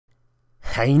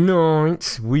Hey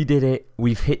Knights, we did it.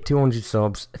 We've hit 200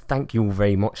 subs. Thank you all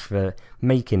very much for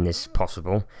making this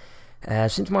possible.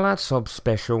 Since my last sub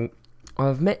special,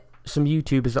 I've met some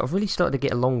YouTubers that I've really started to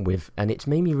get along with, and it's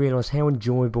made me realise how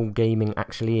enjoyable gaming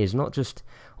actually is, not just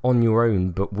on your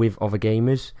own, but with other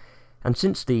gamers. And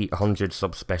since the 100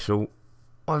 sub special,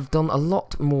 I've done a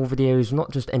lot more videos,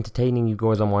 not just entertaining you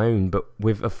guys on my own, but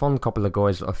with a fun couple of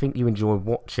guys that I think you enjoy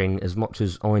watching as much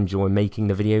as I enjoy making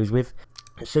the videos with.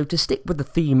 So to stick with the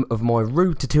theme of my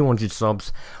road to 200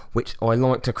 subs, which I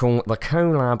like to call the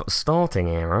collab starting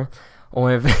era,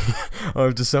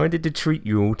 I've decided to treat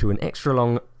you all to an extra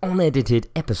long, unedited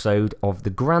episode of the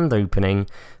grand opening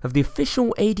of the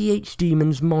official ADH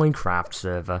Demons Minecraft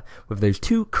server with those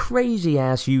two crazy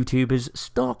ass YouTubers,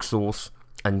 Stark Sauce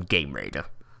and Game Raider.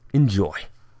 Enjoy.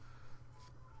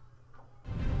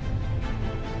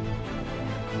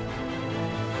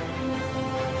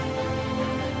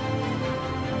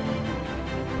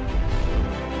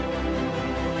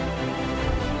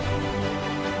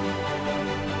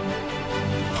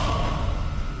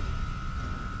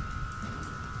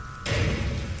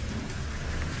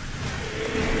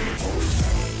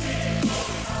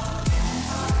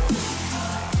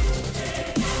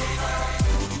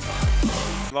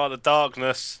 Like the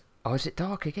darkness. Oh, is it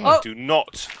dark again? I do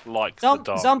not like the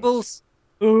darkness. Zombles!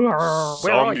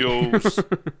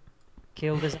 Zombules.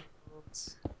 Kill the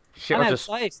zombies. Shit, I'm I just...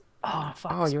 outside. Oh,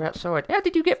 fuck. Oh, you're outside. How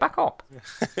did you get back up?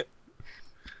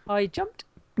 I jumped.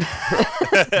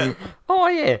 Oh,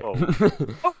 yeah.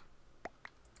 Oh.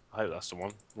 I hope that's the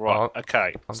one. Right, Oh,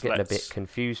 okay. I'm so getting a let's bit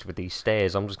confused with these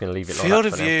stairs. I'm just going to leave it like field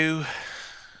that of for now. view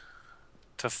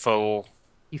to full.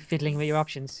 You fiddling with your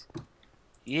options.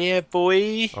 Yeah,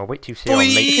 boy. I'll wait till you see our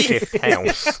Boy. makeshift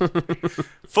house.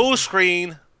 Full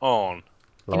screen on.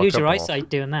 You lose your eyesight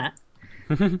doing that.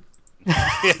 Yeah,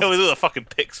 with all the fucking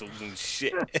pixels and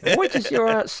shit. Why does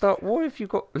your start? Why have you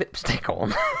got lipstick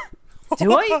on?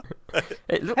 Do I?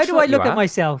 It looks How do like I look you at have.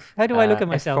 myself? How do I look at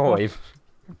myself? F5.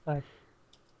 What?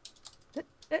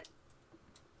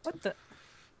 What the?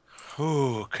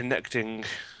 Ooh, connecting.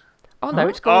 Oh no,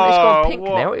 it's gone pink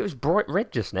what? now. It was bright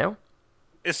red just now.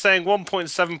 It's saying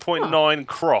 1.7.9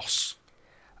 cross.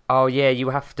 Oh yeah, you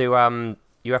have to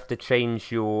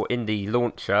change your in the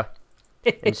launcher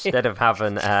instead of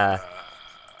having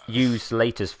use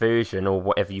latest version or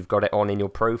whatever you've got it on in your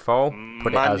profile.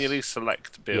 Put Manually it as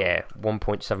select build. yeah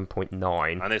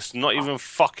 1.7.9. And it's not even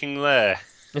fucking there.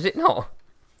 Is it not?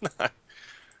 How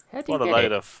do you What a get load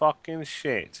it? of fucking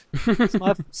shit.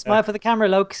 Smile for the camera,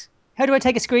 Lokes. How do I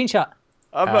take a screenshot?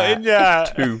 I'm not in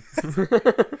yet. Two.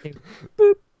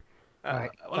 Boop.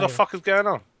 Alright, What the fuck is going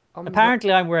on?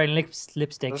 Apparently, I'm wearing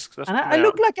lipstick, Let's and come I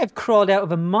look out. like I've crawled out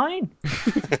of a mine.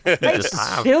 Just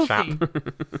have, Filthy. chap.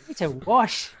 Need to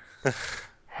wash.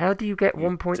 How do you get You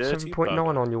 1.7.9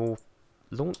 bugger. on your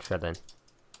launcher then?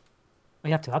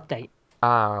 We have to update.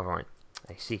 Ah, right.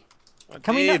 I see. I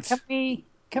Can we not? did.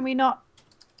 Can we not?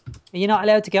 Are you not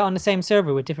allowed to get on the same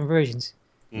server with different versions?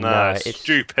 No, No, it's it's-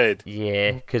 stupid.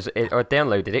 Yeah, because I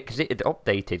downloaded it because it had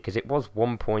updated because it was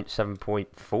 1.7.4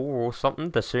 or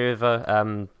something, the server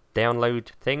download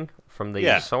thing from the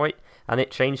Yeah. site, and it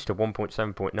changed to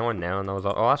 1.7.9 now, and I was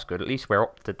like, oh, that's good. At least we're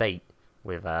up to date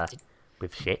with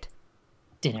shit.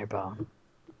 Dinner bone.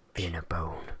 In a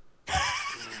bone.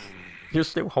 You're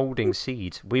still holding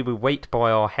seeds. We will wait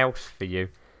by our house for you.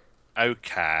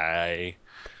 Okay.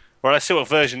 Well, let's see what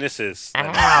version this is. then.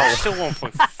 Ow. It's still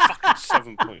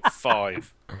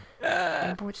 1.7.5.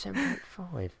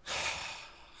 1.7.5.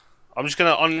 I'm just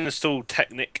going to uninstall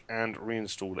Technic and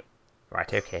reinstall it.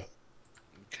 Right, okay.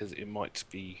 Because it might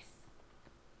be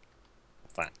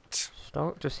that.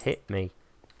 Stark just hit me.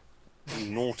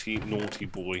 Naughty, naughty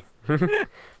boy. I'm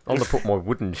gonna put my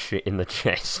wooden shit in the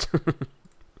chest.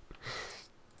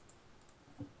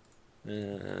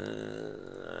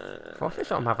 I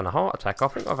think I'm having a heart attack. I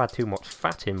think I've had too much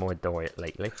fat in my diet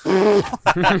lately.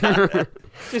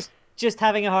 Just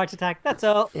having a heart attack. That's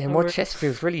all. Yeah, my chest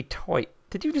feels really tight.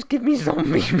 Did you just give me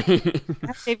zombie meat?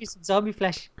 I gave you some zombie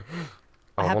flesh.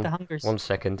 I have the hungers. 1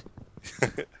 second.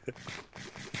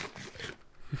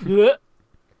 Bleh.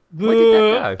 Where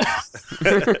did that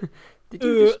go? Did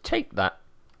you just take that?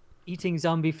 Eating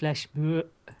zombie flesh. Bleh.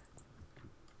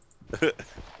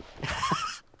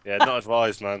 Yeah, not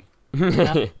advised, man.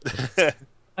 A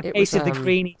It case was, of the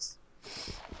greenies.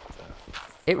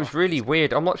 It was really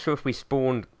weird. I'm not sure if we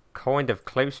spawned kind of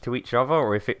close to each other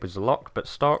or if it was locked, but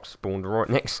Stark spawned right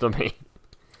next to me.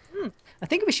 I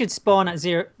think we should spawn at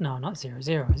 0. No, not 0,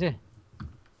 0, is it?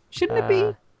 Shouldn't it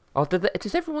be? Oh,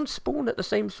 does everyone spawn at the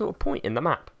same sort of point in the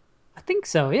map? I think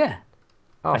so, yeah.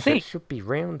 Oh, I so think. it should be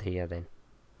round here then.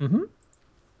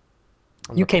 Mm-hmm.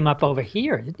 You came up over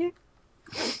here, didn't you?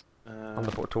 I'm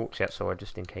gonna put a torch outside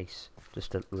just in case,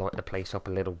 just to light the place up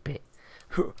a little bit.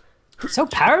 So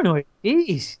paranoid.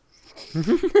 Jeez.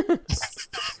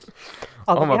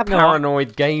 I'm a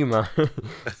paranoid gamer.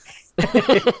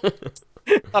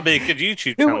 That'd be a good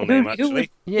YouTube channel name,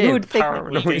 actually. Yeah, who would think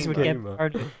paranoid that would get gamer.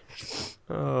 paranoid?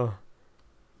 Oh.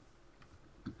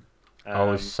 I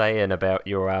was saying about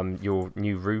your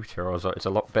new router. I was like, it's a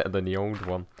lot better than the old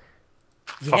one.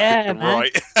 Yeah, fucking man.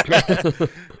 right.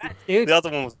 Dude. The other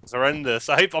one was horrendous.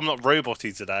 I hope I'm not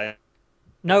roboty today.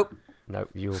 Nope. No,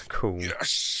 you're cool.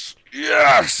 Yes!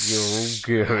 Yes!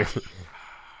 You're all good.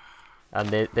 And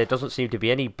there doesn't seem to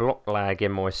be any block lag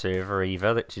in my server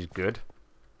either, which is good.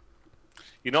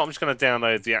 You know, I'm just going to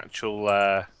download the actual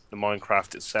the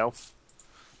Minecraft itself.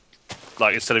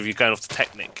 Like, instead of you going off to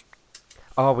Technic.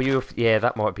 Oh, well, yeah,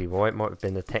 that might be why. It might have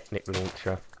been the Technic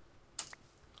launcher.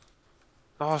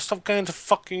 Oh, stop going to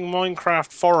fucking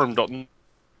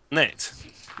minecraftforum.net.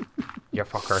 You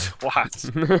fucker. What?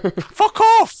 Fuck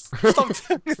off! Stop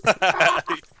doing that!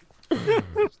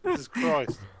 Jesus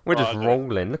Christ. We're just okay.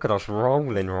 rolling. Look at us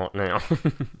rolling right now.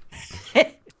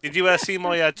 Did you see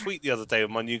my tweet the other day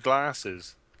with my new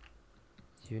glasses?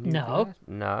 No.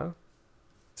 No.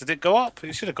 Did it go up?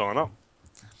 It should have gone up.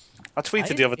 I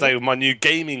tweeted the other day with my new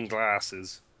gaming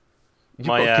glasses. You've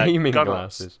got gaming gun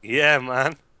glasses. Yeah,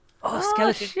 man. Oh, Oh,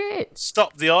 skeleton. shit.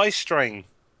 Stop the eye strain.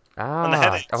 the Ah,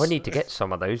 headaches. I need to get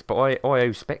some of those, but I owe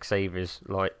Specsavers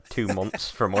like 2 months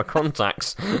for my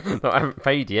contacts that I haven't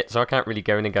paid yet, so I can't really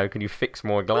go in and go, can you fix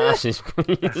my glasses,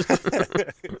 please?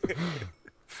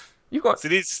 You got So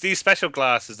these special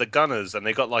glasses, the Gunners, and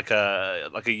they got like a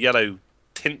yellow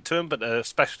tint to them, but they're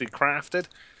specially crafted.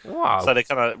 wow, So they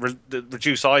kind of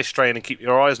reduce eye strain and keep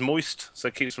your eyes moist, so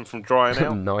it keeps them from drying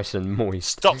out. nice and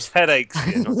moist. Stops headaches.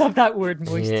 Yeah, Love that word,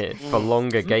 moist. Yeah, for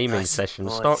longer gaming sessions.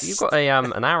 nice. Stop. You got a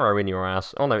an arrow in your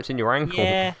ass. Oh no, it's in your ankle.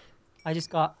 Yeah, I just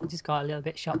got a little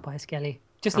bit shot by a skelly,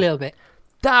 just a little bit.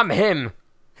 Damn him!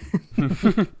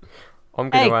 I'm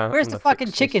gonna. Hey, I'm where's the gonna fucking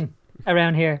fix chicken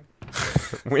around here?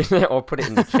 this. I'll put it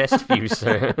in the chest view,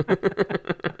 sir.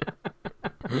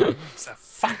 It's a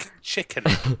fucking chicken.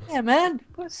 Yeah, man,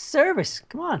 what service?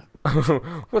 Come on.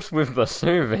 What's with the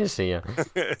service here?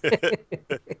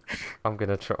 I'm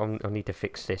gonna try. I need to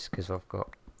fix this because I've got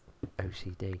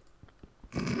OCD.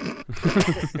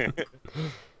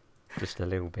 Just a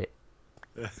little bit.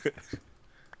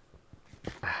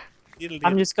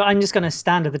 I'm just gonna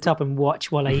stand at the top and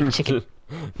watch while I eat chicken.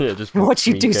 Yeah, just Watch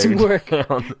you me do go some work.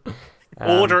 down.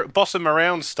 Order, boss him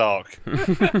around, Stark.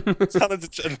 Tell him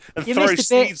to, and You throw missed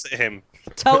a bit. seeds at him.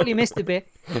 Totally missed a bit.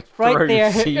 Right Throw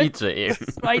there. seeds at him.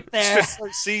 Right there. Just throw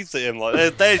seeds at him.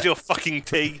 Like, there's your fucking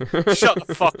tea. Shut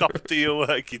the fuck up and do your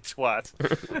work, you twat.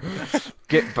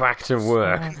 Get back to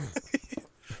work.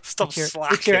 Stop Put your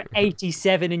slacking.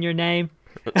 87 in your name.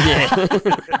 Yeah.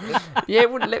 Yeah,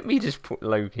 it wouldn't let me just put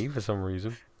Loki for some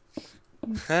reason.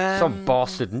 Some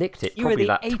bastard nicked it. You were Probably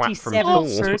the that twat from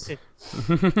 87th Thor.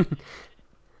 person.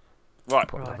 Right,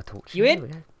 Put another torch You in? in?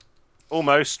 Yeah.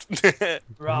 almost.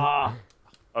 Raw.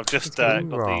 I've just It's got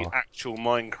raw. the actual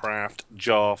Minecraft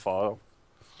jar file.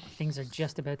 Things are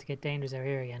just about to get dangerous out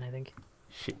here again, I think.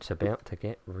 Shit's about to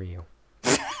get real.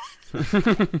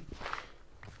 I've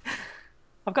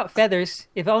got feathers.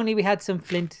 If only we had some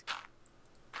flint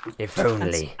If and,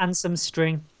 only. and some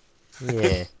string.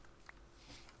 Yeah.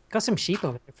 Got some sheep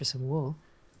over there for some wool.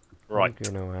 Right.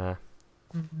 I'm gonna,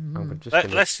 I'm just Let,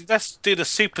 gonna... let's do the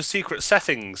super secret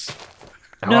settings.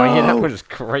 Oh yeah, that No. was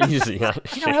crazy. Do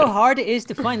you know how hard it is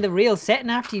to find the real setting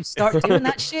after you start doing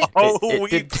that shit? Oh, It we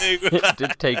did, do. it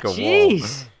did take a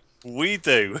Jeez. We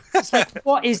do. It's like,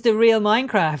 what is the real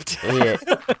Minecraft? while. Yeah,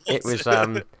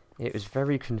 it was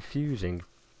very confusing.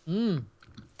 Mm.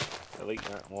 Delete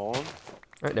that one.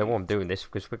 I don't know why I'm doing this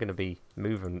because we're going to be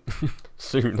moving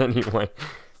soon anyway.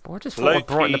 But I just thought I'd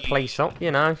brighten the Loki. place up,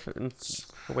 you know, for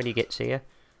when he gets here.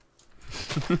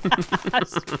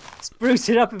 Spruce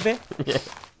it up a bit Yeah.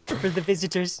 for the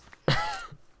visitors.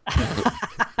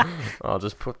 I'll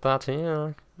just put that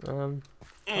here. Mm.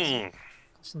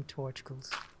 Some torchicles.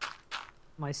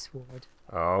 My sword.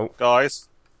 Oh. Guys.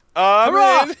 I'm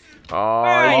Hurrah! in. Oh,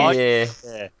 Right. yeah.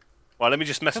 Yeah. Well, let me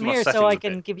just mess Come with my here settings so I a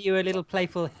can bit. give you a little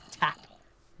playful tap.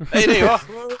 Hey, there you are.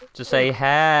 To say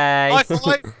hey. High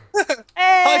five.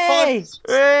 Hey!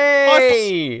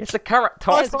 Hey! It's a carrot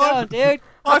top. How's it going, dude?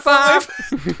 High five.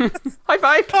 High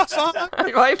five! High five.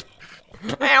 High five!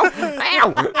 Ow!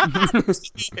 Ow!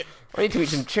 I need to eat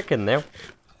some chicken now.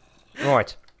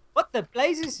 Right. What the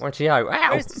blazes? Rightio.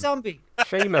 Ow! Where's the zombie?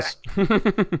 Seamus.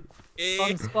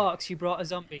 On Sparks, you brought a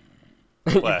zombie.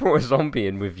 You Where? brought a zombie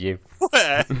in with you.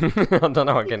 Where? I don't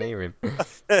know. I can hear him.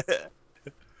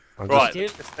 I'm Right,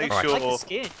 Dude, let's make I like the sure.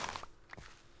 skin.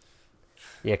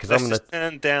 Yeah, because Let's I'm gonna. just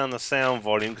turn down the sound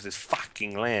volume because it's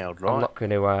fucking loud, right? I'm not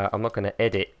gonna. I'm not gonna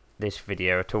edit this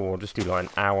video at all. I'll just do like an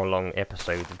hour-long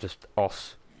episode of just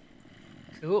us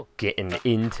Cool. getting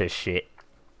into shit,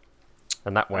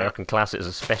 and that way I can class it as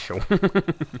a special if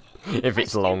Nice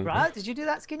it's skin, long. Brad. Did you do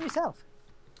that skin yourself?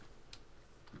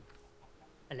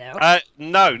 Hello.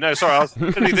 No, sorry, I was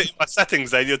putting it in my settings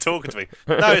then, you're talking to me.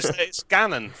 No, it's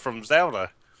Ganon from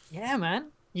Zelda. Yeah, man.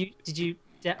 Did you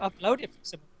upload it from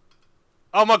some?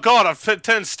 Oh my god, I've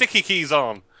turned sticky keys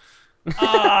on.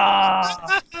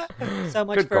 Ah! So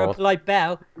much Good for a God. polite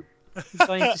bow.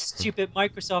 Going to stupid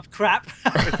Microsoft crap.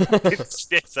 It's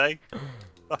shit, eh?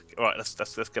 Fuck. Right, let's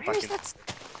get Where back is in. that?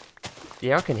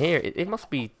 Yeah, I can hear it. It must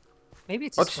be. Maybe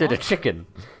it's I a just did a spawn. chicken.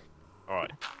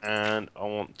 Alright, and I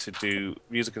want to do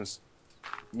music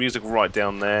music right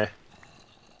down there.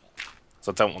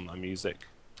 So I don't want that music.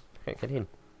 Can't get in.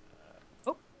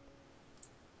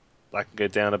 That can go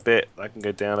down a bit. That can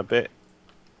go down a bit.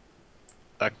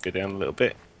 That can go down a little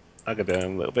bit. That can go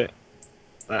down a little bit.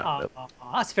 That. Oh,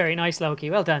 that's very nice, Loki.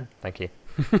 Well done. Thank you.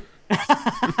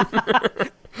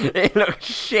 It looks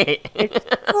shit.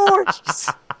 Gorgeous.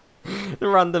 The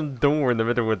random door in the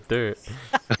middle of dirt.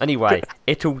 Anyway,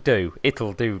 it'll do.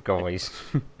 It'll do, guys.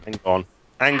 Hang on.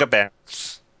 Anger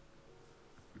bounce.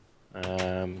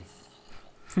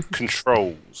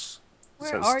 Controls. Where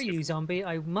Says- are you, zombie?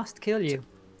 I must kill you.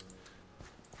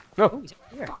 Oh, Oh, he's up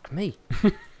here. fuck me.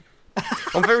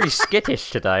 I'm very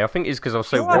skittish today. I think it's because I was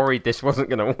so You are. worried this wasn't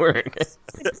going to work. How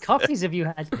many coffees have you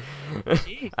had?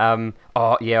 Jeez.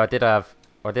 Oh yeah, I did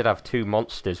have 2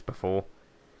 monsters before.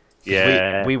 'Cause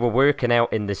Yeah. we were working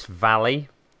out in this valley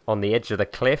on the edge of the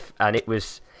cliff, and it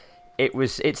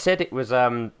said it was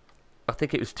I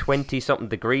think it was 20 something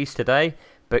degrees today,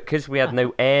 but because we had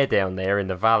no air down there in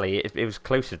the valley, it was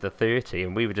closer to 30,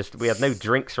 and we had no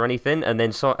drinks or anything. And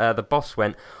then the boss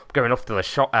went, "I'm going off to the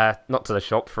shop, not to the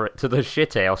shop, to the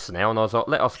shit house now." And I was like,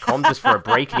 "Let us come just for a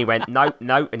break." And he went, "No,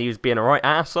 no," and he was being a right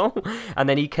asshole. And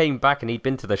then he came back and he'd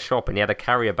been to the shop and he had a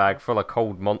carrier bag full of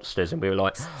cold monsters, and we were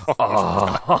like,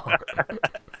 "Oh."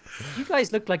 You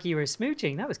guys looked like you were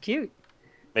smooching. That was cute.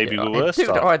 Maybe Yeah, we were dude,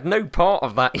 I had no part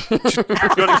of that. You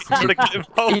wanna get he,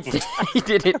 involved? he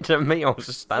did it to me. I was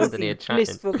just standing here chatting.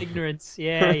 Blissful ignorance.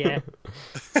 Yeah, yeah.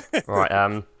 Right,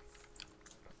 I'm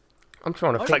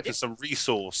trying to think. Collecting some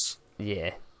resource.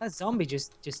 Yeah, That zombie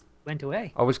just went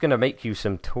away. I was gonna make you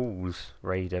some tools,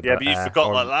 Raider. Yeah, but you forgot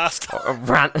I, like last time. I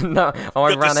ran. No,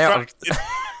 I Got ran out of. distracted.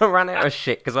 I ran out of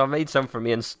shit because I made some for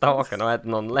me in Stark and I had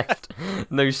none left.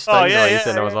 No stone yeah, or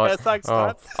anything. I was like, thanks, oh.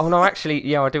 man. Oh no, actually,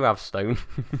 yeah, I do have stone.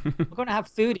 We're going to have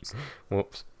food.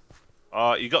 Whoops.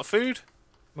 You got food?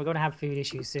 We're going to have food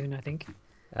issues soon, I think.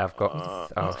 I've got.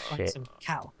 Oh Find shit. some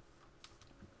cow.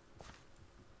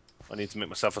 I need to make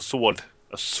myself a sword.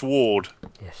 A sword.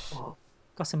 Yes. Oh,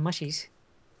 got some mushies.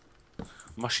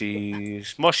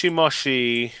 Mushies. Mushy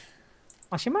mushy.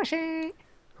 Mushy, mushy.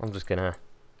 I'm just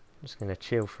gonna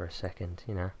chill for a second,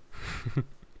 you know.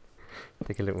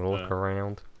 Take a little look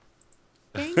around.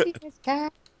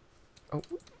 Oh,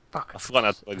 fuck. I forgot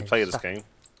how to play this Stuck. game.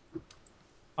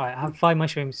 Alright, I have 5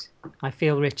 mushrooms. I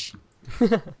feel rich.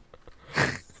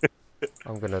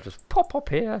 I'm gonna just pop up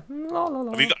here. La la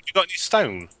la. Have you got any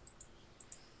stone?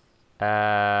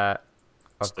 I've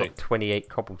Stone. got 28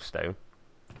 cobblestone.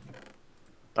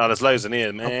 Oh, there's loads in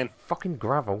here, man. Fucking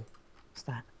gravel. What's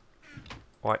that?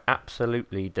 I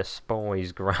absolutely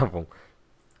despise gravel.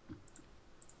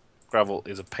 Gravel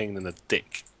is a pain in the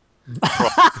dick.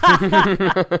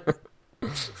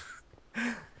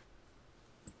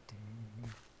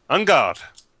 On guard.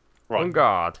 Right. On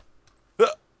guard.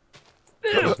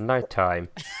 It's no time.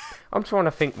 I'm trying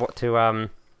to think what to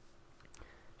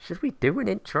Should we do an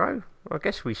intro? I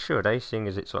guess we should, seeing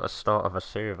as it's at the start of a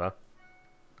server.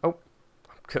 Oh,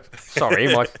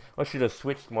 sorry, I should have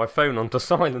switched my phone onto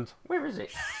silent. Where is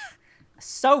it?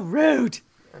 So rude!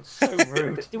 That's so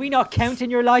rude. Do we not count in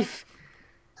your life?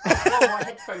 Oh, my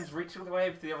headphones reach all the way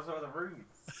over to the other side of the room.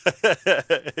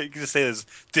 You can just hear this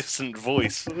distant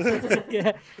voice.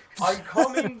 Yeah. I'm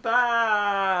coming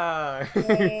back.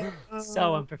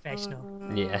 So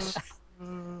unprofessional. Yes.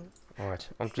 Right,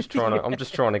 I'm just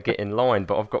trying to get in line,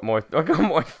 but I've got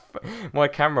my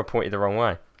camera pointed the wrong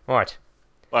way. Right.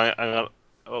 Right, hang on.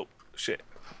 Oh, shit.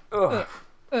 Ugh.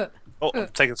 Oh, I'm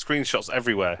taking screenshots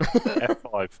everywhere.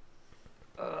 F5.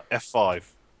 F5.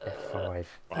 F5. Right,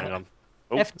 hang on.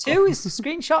 Oh, F2 is the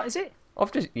screenshot, is it?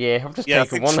 I've just Yeah, I taken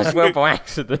think one so. as well by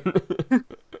accident.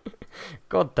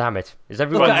 God damn it! Is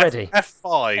everyone Look, ready?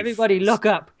 F5. Everybody look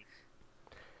up.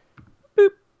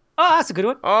 Oh, that's a good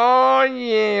one. Oh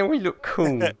yeah, we look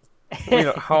cool. We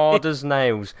look hard as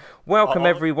nails. Welcome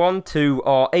everyone to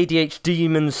our ADH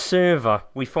Demons server.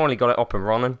 We finally got it up and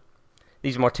running.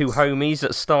 These are my two homies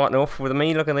that are starting off with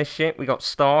me. Look at this shit. We got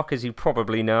Stark, as you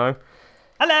probably know.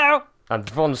 Hello. And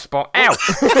Von Spark. Ow!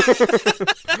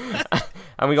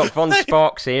 And we got Von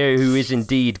Sparks here, who is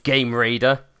indeed Game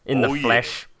Raider in the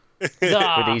flesh. With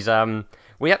these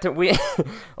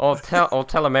I'll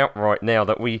tell him outright now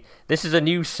that this is a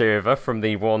new server from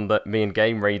the one that me and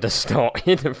Game Raider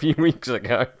started a few weeks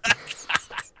ago.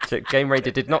 So Game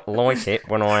Raider did not like it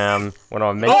when I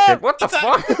mentioned. What the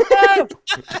fuck?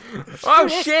 Oh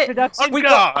shit! We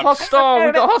got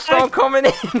hostile coming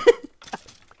in.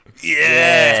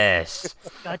 Yes.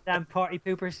 Goddamn party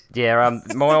poopers. Yeah,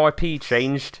 my IP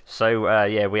changed, so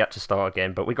yeah, we had to start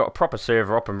again. But we got a proper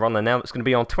server up and running now. It's going to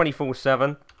be on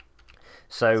 24/7.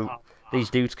 So these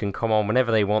dudes can come on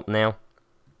whenever they want now,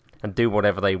 and do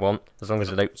whatever they want, as long as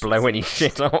they don't blow any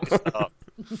shit up.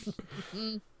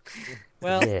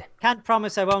 Well, Yeah. can't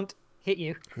promise I won't hit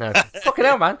you. No, fucking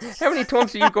hell, man! How many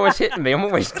times are you guys hitting me? I'm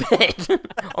always dead.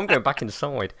 I'm going back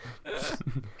inside.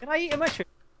 Can I eat a mushroom?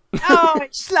 Oh, I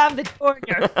slammed the door in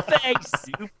your face.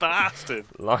 You bastard.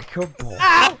 Like a boy.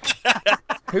 Ow!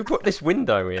 Who put this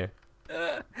window here?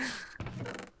 I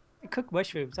cook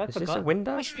mushrooms. I Is forgot. this a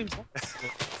window? Mushrooms.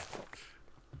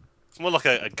 It's more like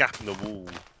a gap in the wall,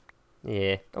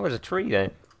 Yeah. Oh, there's a tree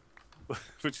there.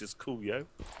 which is cool, yo.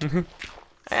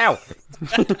 Ow!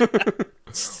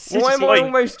 Why am I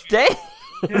almost dead?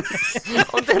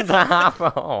 I'm down to half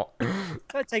a heart.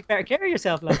 Gotta take better care of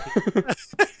yourself, Lucky.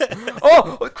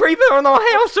 Oh! A creeper on our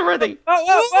house already!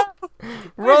 Oh!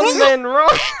 Run then, run!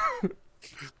 I'm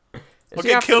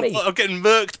getting killed. I'm getting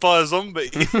murked by a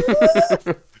zombie.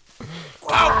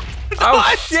 Wow!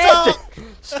 Oh shit!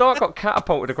 Stark got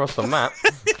catapulted across the map.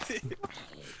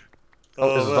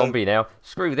 Oh, there's a zombie now.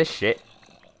 Screw this shit.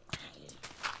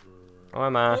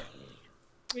 I'm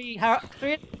Three.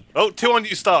 Oh, 2 on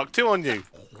you, Stark. 2 on you.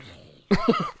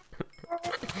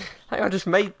 Hey, I just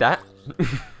made that.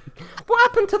 What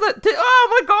happened to the...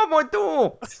 Oh my god, my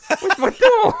door! Where's my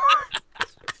door?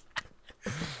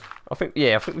 I think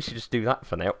we should just do that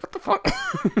for now. What the fuck?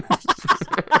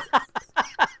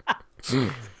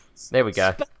 There we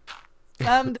go.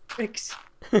 The bricks.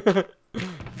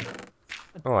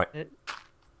 Alright.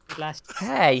 Last.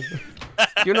 Hey!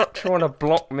 You're not trying to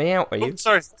block me out, are you? Oh,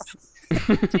 sorry.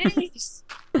 Jeez.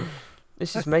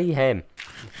 This is mayhem.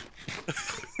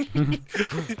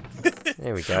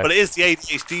 There we go. But it is the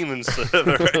ADH Demons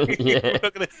server. Right? Yeah.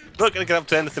 We're not gonna get up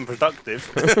to anything productive.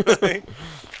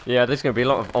 Yeah, there's going to be a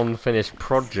lot of unfinished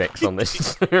projects on this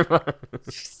server.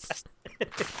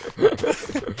 We're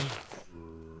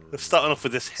starting off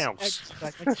with this house.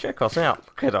 Check us out.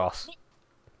 Look at us.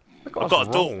 Look at I've us got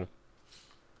a door. roll.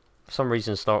 For some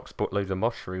reason, Stark's put loads of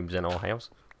mushrooms in our house.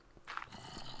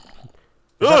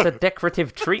 Is that a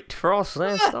decorative treat for us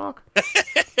there, Stark?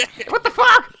 What the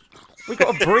fuck? We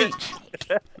got a breach.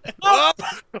 Oh,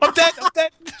 I'm dead. I'm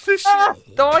dead.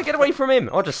 Die, get away from him.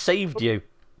 I just saved you.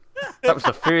 That was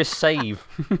the first save.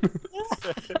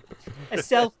 A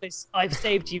selfless. I've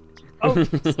saved you. Oh.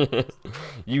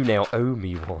 You now owe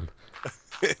me one.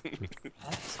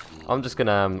 I'm just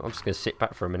gonna sit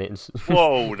back for a minute and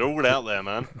Whoa, they're all out there,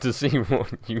 man. to see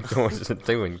what you guys are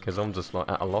doing, because I'm just like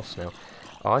at a loss now.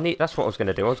 That's what I was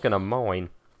gonna do. I was gonna mine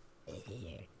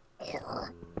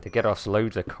to get us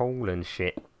loads of coal and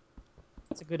shit.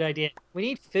 That's a good idea. We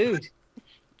need food.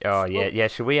 Oh yeah, yeah.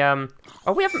 Should we Oh,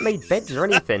 we haven't made beds or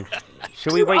anything.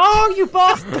 Should we wait? Oh, you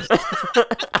bastard!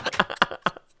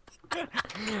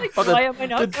 Oh, Why am I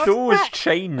not the going door's back?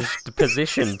 changed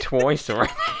position twice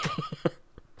already.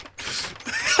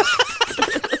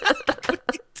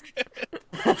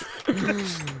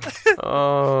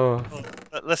 Oh,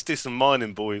 Let's do some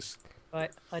mining, boys.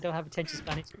 Right, I don't have attention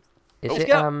Spanish. is Let's it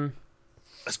go.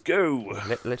 Let's go.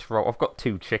 Let's roll. I've got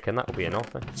 2 chicken. That'll be enough.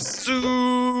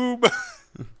 Zoom.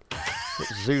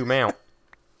 Let's zoom out.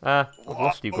 I've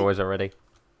lost you guys already.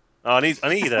 Oh, I need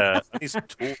some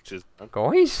torches. Man.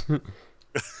 Guys,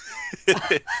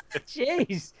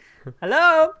 Jeez.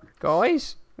 Hello.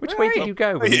 guys, which Where way are did you? you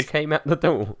go when you came out the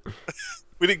door?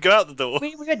 We didn't go out the door.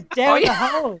 We went down Oh, the yeah.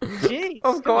 hole. Jeez.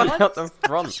 I've come gone on. out the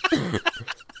front.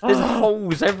 There's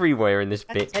holes everywhere in this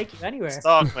Can't bit. take you anywhere.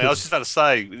 Stark, mate. I was just about to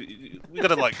say, we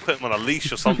gotta like put him on a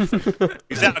leash or something.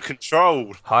 He's out of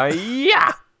control.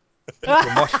 Hiya!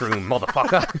 Your mushroom,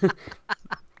 motherfucker.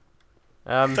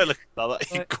 Don't look like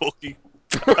that, you Right. corky.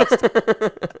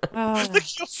 Oh, Look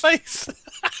at your face.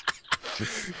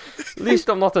 At least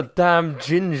I'm not a damn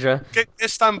ginger. Go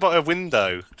stand by a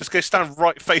window. Just go stand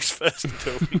right face first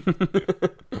until.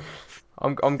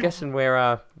 I'm guessing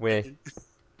we're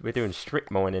doing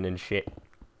strip mining and shit.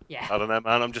 Yeah. I don't know,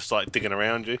 man. I'm just like digging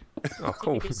around you. Oh, You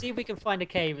cool. can see if we can find a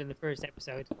cave in the first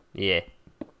episode. Yeah,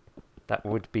 that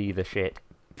would be the shit.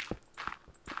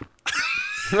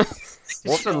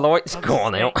 What the lights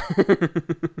gone out?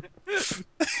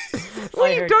 What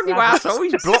are you done, you asshole?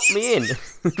 He's blocked me in.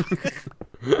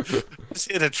 Just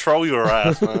here to troll your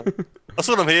ass, man. That's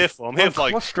what I'm here for. I'm here for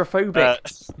like claustrophobic.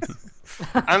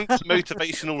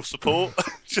 anti-motivational support.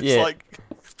 Just Yeah. like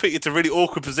put you to really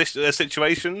awkward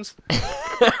situations.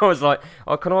 I was like,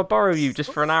 "Oh, can I borrow you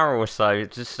just for an hour or so,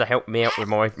 just to help me out with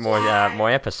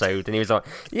my episode?" And he was like,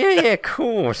 "Yeah, of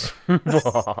course."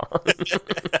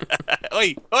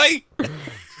 Oi, oi!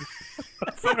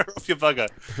 Fire off your bugger.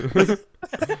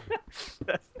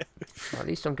 At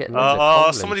least I'm getting. loads of coal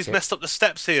and Somebody's shit. messed up the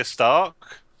steps here, Stark.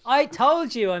 I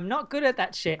told you, I'm not good at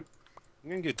that shit.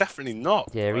 You're definitely not.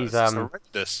 Yeah, bro. he's, This is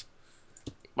horrendous.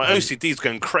 My OCD's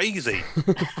going crazy.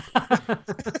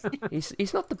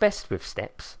 He's not the best with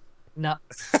steps. No.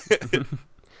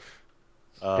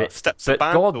 Steps But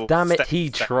banned god or damn it, steps he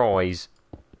down? tries.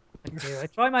 I do. I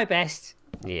try my best.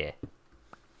 Yeah.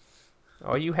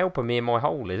 Are you helping me in my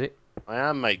hole, is it? I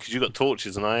am, mate, because you got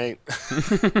torches and I ain't.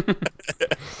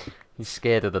 He's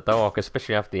scared of the dark,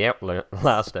 especially after the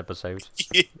last episode.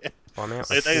 Yeah. I'm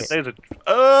out of There's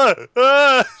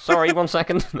shit. Sorry, 1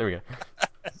 second. There we go.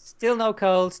 Still no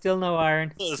coal, still no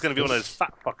iron. There's going to be one of those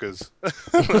fat fuckers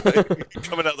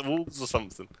coming out the walls or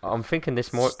something. I'm thinking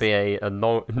this might be a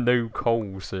no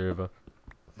coal server.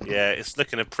 Yeah, it's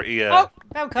looking a pretty Oh,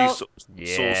 found coal.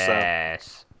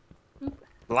 Yes.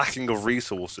 lacking of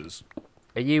resources.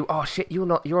 Are you? Oh shit!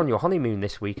 You're on your honeymoon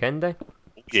this weekend, eh?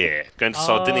 Yeah, going to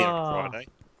Sardinia Oh. on Friday.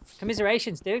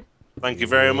 Commiserations, dude. Thank you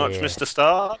very much, Yeah. Mr.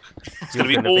 Stark. It's going to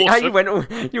be Gonna be- Hey, awesome. you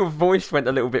went. Your voice went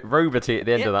a little bit roboty at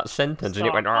the end of that sentence, and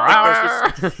it went.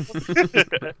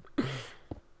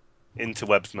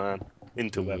 Interwebs, man.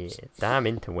 Interwebs. Yeah, damn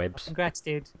interwebs. Congrats,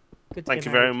 dude. Good to Thank get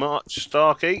you very married. much,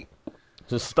 Starky.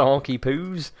 The Starky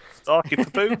poos. Starky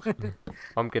Papoo.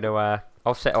 I'm gonna.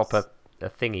 I'll set up a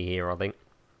thingy here. I think.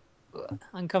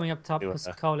 I'm coming up top You with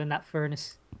some are. coal in that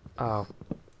furnace. Oh,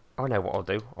 I know what I'll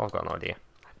do. I've got an idea.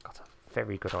 I've got a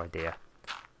very good idea.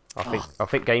 I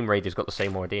think Game Raider's got the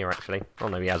same idea actually. Oh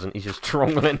no, he hasn't. He's just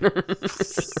trolling.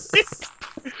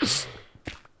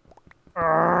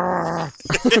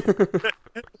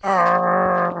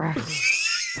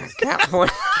 Cat boy.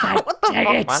 What the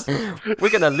Dang fuck, man? We're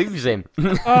gonna lose him.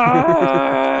 He'll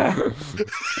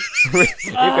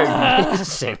go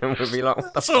missing, and we'll be like, "What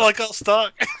the That's all I got,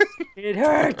 Stark. It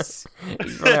hurts.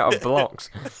 He's run out of blocks."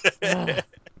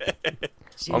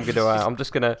 I'm gonna. I'm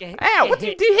just gonna. Ow! What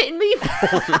did you hitting me for?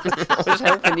 I was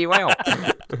helping you out.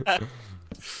 My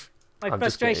I'm just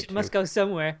frustration kidding, must go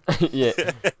somewhere. Yeah.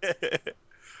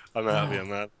 I'm out of here,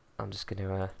 man. I'm just gonna. Do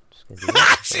that.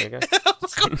 There we go.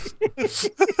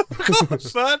 Of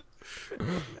course, man.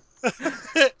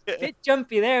 Bit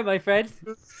jumpy there, my friend.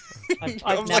 I've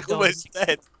I'm like nabbed on. almost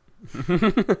dead.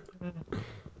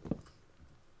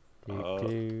 Do.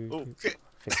 Oh, shit.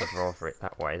 I think I'd rather it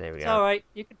that way. There we It's go. alright,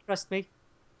 you can trust me.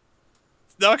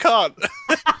 No, I can't.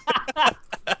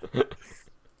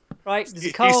 Right, there's a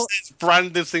He coal. says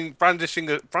brandishing?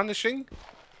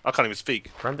 I can't even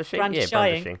speak. Brandishing? Brandishing. Yeah,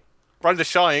 brandishing.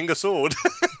 Brandishing a sword.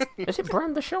 Is it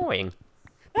brandishing?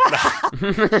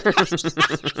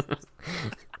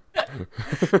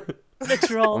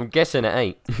 Literal. I'm guessing it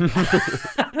ain't.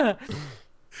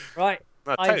 Right,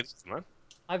 No, I- totally, man.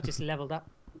 I've just leveled up.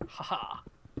 Haha.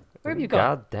 Where have you gone?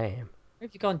 God damn. Where have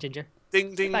you gone, Ginger?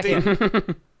 Ding, ding, back ding. here.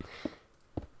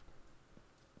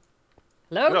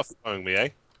 You're Hello? not following me, eh?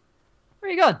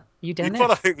 Where are you gone? You down You're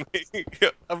there? following me.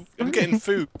 I'm getting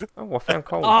food. Oh, I found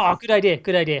coal. Oh, good idea,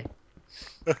 good idea.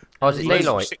 Oh, is it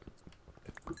daylight?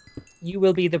 You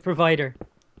will be the provider.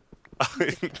 I'm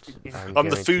the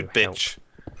going food to help. bitch.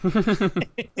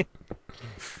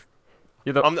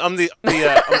 You're the, I'm the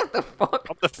fuck?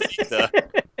 I'm the feeder.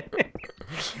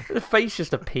 The face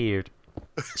just appeared.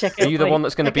 Check Are out you the my- one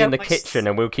that's going to check be in out the my kitchen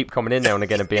and we'll keep coming in now and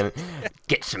again and being,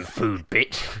 get some food,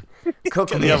 bitch. Cook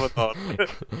Get me, the other one.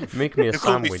 make me a You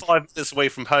called me sandwich. 5 minutes away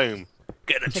from home.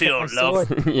 Get a Check tea out on, my love.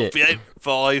 sword. Yeah, Be out at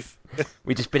 5.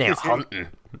 we just been out hunting.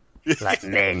 Like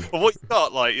men. Well, what you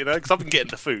got, like, you know, because I've been getting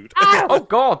the food. Oh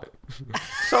god!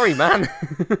 Sorry, man.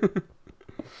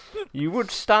 You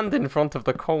would stand in front of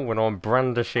the coal when I'm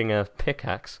brandishing a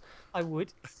pickaxe. I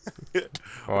would. Alright,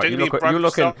 Don't you you look,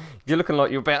 brandish you're looking like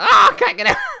you're about. Ah, I can't get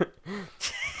out.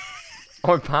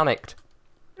 I panicked.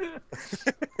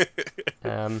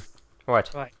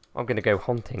 Right. Right. I'm gonna go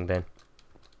hunting then.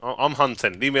 I'm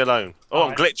hunting. Leave me alone. Oh,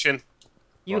 I'm Alright. glitching.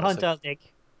 You What I hunt, said. I'll dig.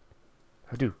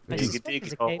 Do, I do, suspect dig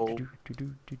there's a a cave. hole.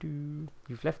 do.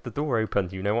 You've left the door open.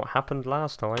 You know what happened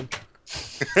last time.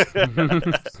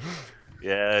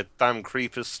 Yeah, damn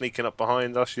creepers sneaking up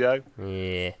behind us, yo.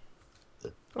 Yeah.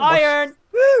 Iron!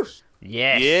 Woo!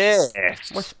 Yes.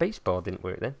 Yes. My spacebar didn't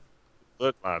work then.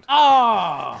 Look, lad.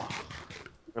 Oh!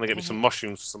 I'm gonna get me some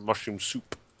mushroom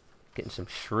soup. Getting some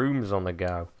shrooms on the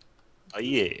go. Oh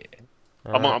yeah. I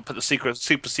Alright. might put the super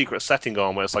secret setting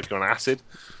on where it's like you're on acid.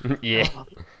 Yeah.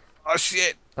 Oh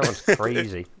shit. That one's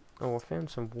crazy. Oh, I found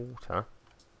some water.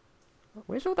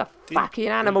 Where's all the fucking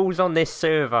animals on this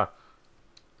server?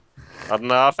 I don't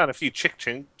know. I found a few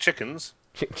chickens. We're gonna have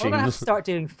to Chickens. start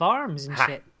doing farms and Ha.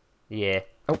 shit. Yeah.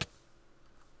 Oh.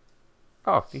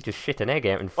 Oh, you just shit an egg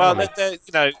out in Well, front of me.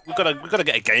 you know, we've got to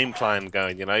get a game plan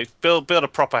going. You know, build a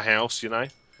proper house. You know,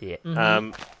 Yeah.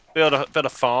 build a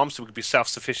farm so we can be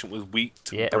self-sufficient with wheat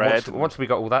and Yeah, and bread. once we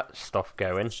got all that stuff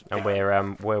going and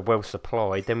we're well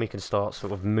supplied, then we can start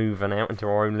sort of moving out into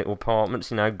our own little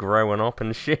apartments, you know, growing up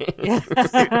and shit.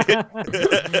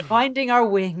 Finding our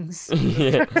wings.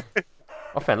 Yeah.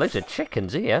 I found loads of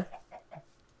chickens here.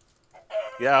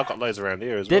 Yeah, I've got loads around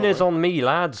here as Dinner's well. on me,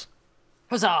 lads.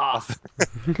 Huzzah! I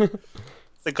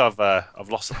think I've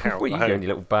lost the count. Where you at home. going, you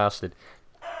little bastard?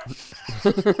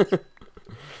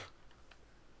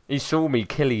 He saw me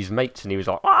kill his mates and he was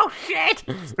like, "Oh shit!"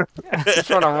 He's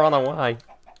trying to run away.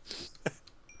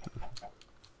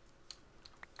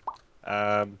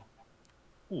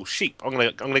 Ooh, sheep. I'm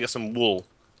gonna get some wool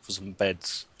for some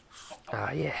beds.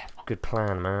 Ah, yeah, good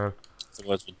plan, man.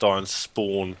 Otherwise, we'll die and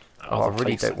spawn. Oh, I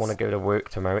really don't want to go to work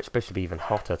tomorrow. It's supposed to be even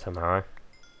hotter tomorrow.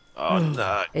 Oh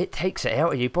no! It takes it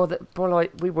out of you. By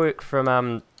like we work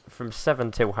from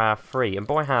 7 till 3:30, and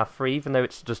by 3:30, even though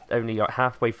it's just only like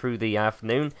halfway through the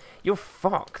afternoon, you're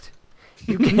fucked.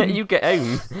 You get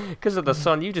home because of the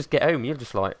sun. You just get home. You're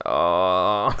just like,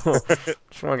 oh,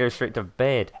 just want to go straight to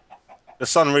bed. The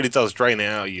sun really does drain it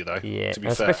out of you, though. Yeah, To be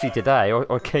especially today.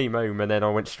 I came home and then I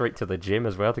went straight to the gym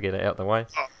as well to get it out the way.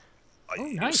 fair. Oh,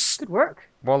 nice. Good work.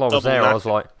 While I was Double there, I knack. was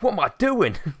like, what am I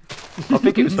doing? I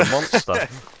think it was the monster.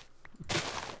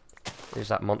 It was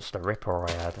that monster ripper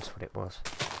I had. That's what it was.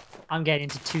 I'm getting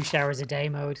into 2 showers a day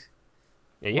mode.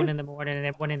 Are One you? in the morning and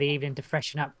then one in the evening to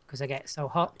freshen up because I get so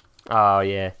hot. Oh,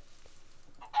 yeah.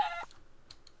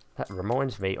 That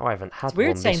reminds me, I haven't had It's weird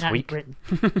one saying this that week. in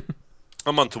Britain.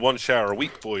 I'm on to 1 shower a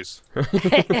week, boys.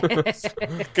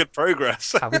 Good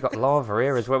progress. We got lava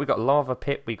here as well. We got lava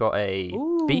pit. We got a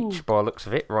Ooh. beach by the looks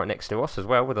of it right next to us as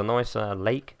well with a nice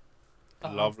lake.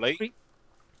 Lovely.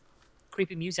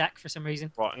 Creepy music for some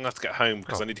reason. Right, I'm gonna have to get home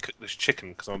because Oh. I need to cook this chicken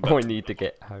because I'm. I need to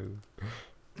get home.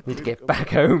 Need to get back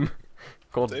home.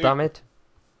 God Dude. damn it.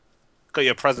 Got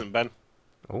you a present, Ben.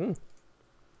 Oh.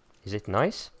 Is it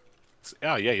nice?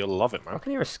 Oh yeah, you'll love it, I man.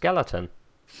 can hear a skeleton.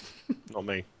 Not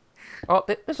me. Oh,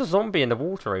 there's a zombie in the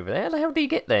water over there. How the hell do you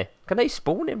get there? Can they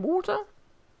spawn in water?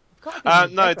 Gotta be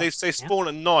in No, bedrock they now. spawn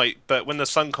at night, but when the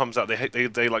sun comes out,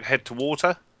 they like head to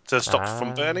water to stop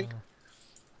from burning.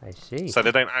 I see. So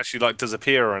they don't actually like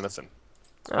disappear or anything.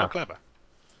 It's Ah, quite clever.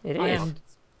 it I is. am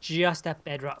just at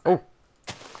bedrock. Oh,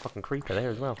 fucking creeper there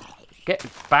as well. Get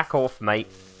back off, mate.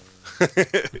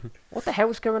 What the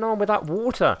hell's going on with that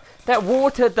water? That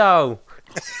water, though.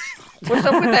 What's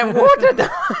up with that water,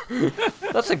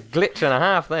 though? That's a glitch and a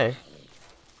half there.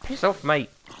 Piss off, mate.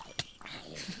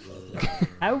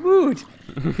 How rude!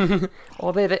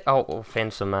 Oh, there. Oh,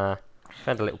 found some.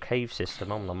 Found a little cave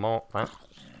system on the map. That.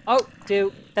 Oh,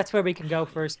 that's where we can go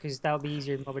first because that'll be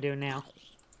easier than what we're doing now.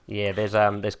 Yeah,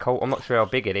 there's coal. I'm not sure how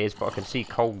big it is, but I can see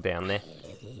coal down there.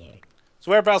 So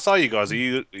whereabouts are you guys? Are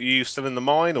you still in the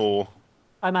mine or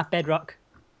I'm at bedrock,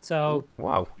 so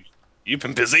Wow. you've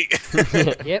been busy?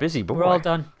 yep, Busy boy. we're all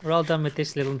done. We're all done with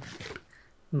this little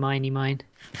miney mine.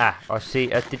 Ah, I see.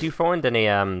 Did you find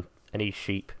any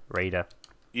sheep, Raider?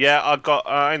 Yeah,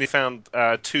 I only found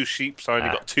 2 sheep, so I only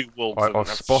got 2 wolves. and I've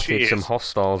that's spotted some shears.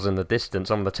 hostiles in the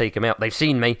distance. I'm gonna take them out. They've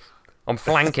seen me. I'm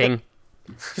flanking.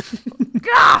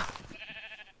 Gah!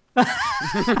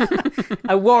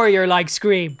 A warrior-like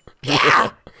scream.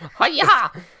 Yeah!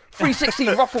 Hiya! 360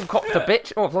 ruffle copter,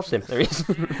 bitch. Oh, I've lost him. There he is.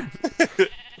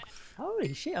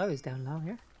 Holy shit! I was down low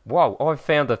here. Wow, I've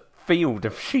found a field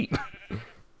of sheep. No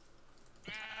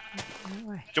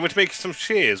way. Do you want me to make some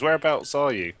shears? Whereabouts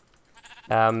are you?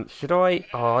 Should I?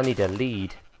 Oh, I need a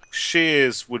lead.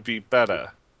 Shears would be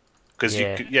better. Because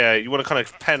Yeah. you want to kind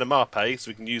of pen them up, eh?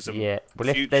 So we can use them. Yeah. Well,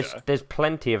 in if future. there's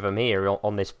plenty of them here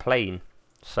on this plane.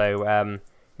 So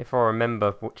if I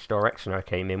remember which direction I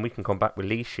came in, we can come back with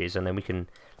leashes and then we can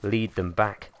lead them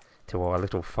back to our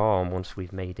little farm once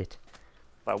we've made it.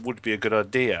 That would be a good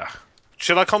idea.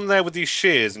 Should I come there with these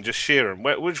shears and just shear them?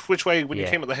 Which way, when you Yeah.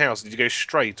 came at the house, did you go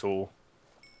straight or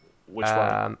which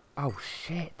way? Oh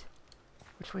shit.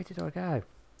 Which way did I go?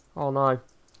 Oh no.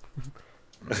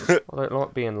 I don't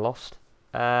like being lost.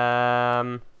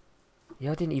 Yeah,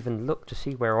 I didn't even look to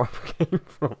see where I came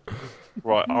from.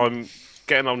 Right, I'm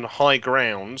getting on high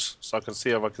ground so I can see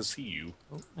if I can see you.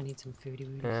 Oh, I need some foodie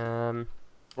woodies.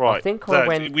 Right, I think I there,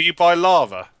 went- Will you buy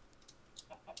lava?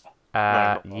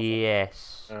 not lava.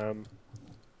 Yes.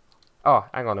 Oh,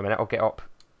 hang on a minute, I'll get up.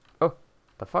 Oh,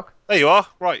 the fuck? There you are.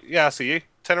 Right, yeah, I see you.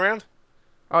 Turn around.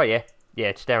 Oh yeah. Yeah,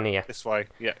 it's down here. This way.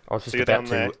 Yeah. I was So just you're about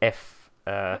down to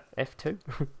F2?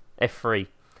 F3.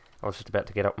 I was just about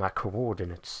to get up my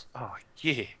coordinates. Oh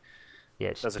yeah. Yeah,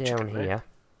 it's There's a down chicken there. here.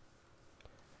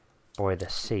 By the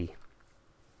sea.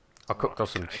 I cooked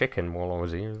us some okay. chicken while I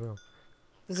was here as well.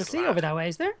 There's a sea over that way,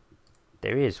 is there?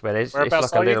 There is. Well, it's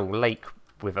Whereabouts like a are you? little lake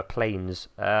with a plains.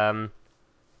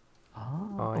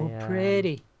 Oh,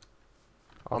 pretty.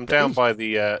 I'm down by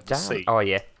the down. sea. Oh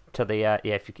yeah, to the yeah.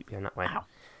 If you keep going that way, Ow.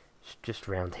 it's just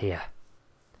round here.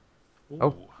 Ooh.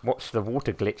 Oh, watch the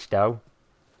water glitch, though.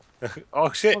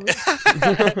 Oh shit.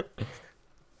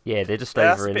 Yeah, they're just Yeah,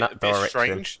 that's over a in bit- that a bit direction.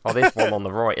 strange. Oh, there's one on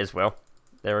the right as well.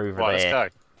 They're over Right, let's there.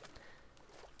 go.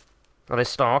 Oh, there's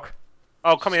Stark.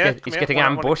 Oh, come here. He's getting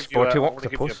ambushed by two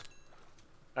octopus.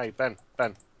 Hey, Ben.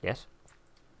 Yes.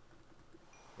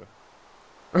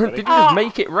 Ready? Did you just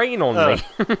make it rain on me?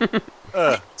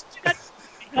 Uh,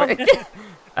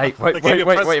 Hey, wait gave you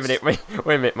a a minute, wait a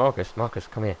minute, Marcus,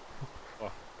 come here.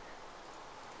 What?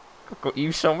 I've got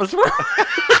you some as well.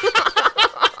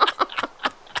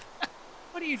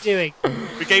 What are you doing?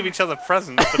 we gave each other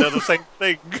presents, but they're the same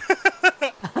thing.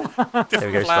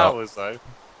 Different go, flowers, though.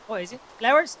 What is it?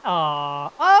 Flowers? Aw.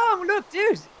 Oh, look,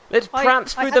 dude. Let's I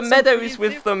prance had through the some for meadows you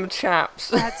with too. them, chaps.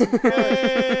 That's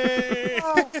Yay!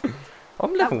 oh,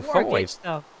 I'm that level water 5. glitch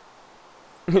stuff.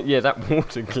 Yeah, that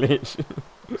water glitch.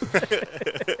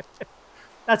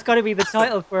 That's got to be the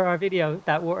title for our video.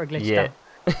 That water glitch Yeah.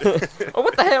 stuff. Oh,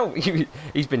 what the hell?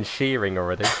 He's been shearing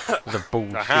already. It's a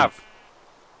bullshit. I have.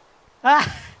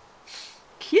 Ah,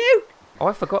 cute. Oh,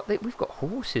 I forgot that we've got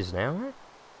horses now. Eh?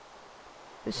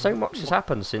 There's so much has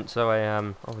happened since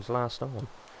I was last on.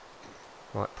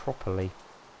 Like, properly.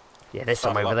 Yeah, there's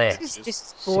some Sound over like there. This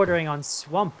is bordering on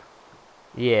swamp.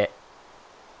 Yeah.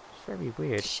 It's very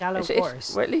weird. Shallow It's-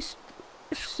 waters. well, at least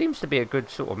it seems to be a good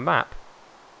sort of map.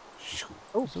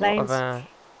 Oh, There's a lot plains. of,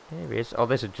 there he is. Oh,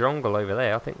 there's a jungle over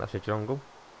there. I think that's a jungle.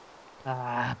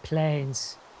 Ah,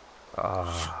 plains.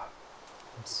 Ah,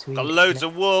 Sweet. Got loads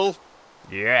of wool.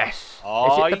 yes.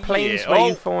 Oh, is it the plains yeah. where Oh.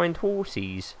 you find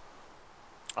horses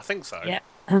I think so. Yeah.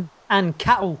 And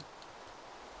cattle.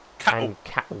 Cattle. and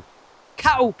cattle?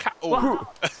 Cattle. Cattle. Wow.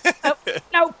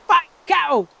 No, fat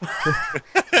cattle.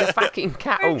 The fucking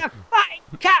cattle. The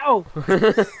fat cattle.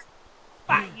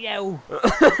 Fat yo.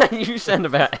 You sound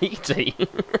about 80.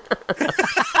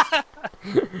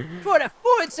 Put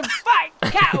afford some fat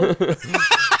cattle.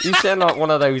 You sound like one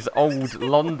of those old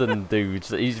London dudes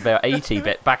that he's about 80,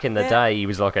 but back in the Yeah. day he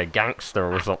was like a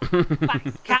gangster or something. Fat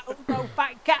cattle. No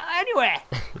fat cattle anywhere.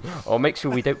 Oh, make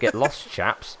sure we don't get lost,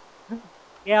 chaps.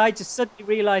 Yeah, I just suddenly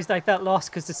realised I felt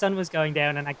lost because the sun was going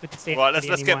down and I couldn't see Right, anybody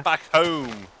let's anymore. get back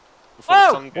home. Before Whoa!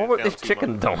 the sun What goes about down this too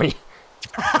chicken much. dummy?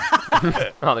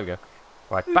 Oh, there we go.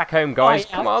 Right, back home, guys.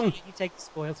 Right, Come I'll- on. You take the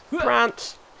spoils.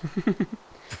 Prance.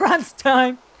 Prance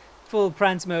time. Full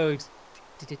prance mode.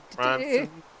 Branson.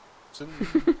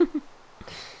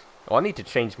 Oh, I need to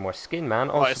change my skin, man.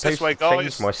 I was Right, it's this supposed way, to change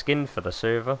guys. my skin for the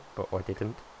server, but I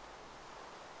didn't.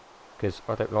 Because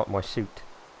I don't like my suit.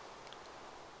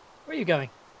 Where are you going?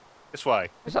 This way.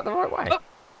 Is that the right way? Oh.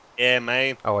 Yeah,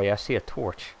 man. Oh, yeah, I see a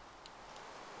torch.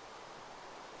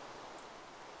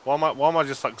 Why am I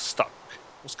just like stuck?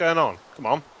 What's going on? Come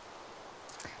on.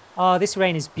 Oh, this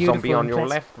rain is beautiful. Zombie on and your pleasant.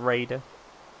 left, Raider.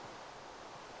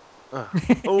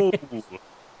 Oh.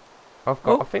 I've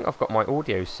got. I think I've got my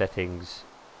audio settings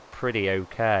pretty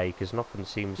okay because nothing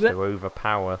seems to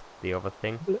overpower the other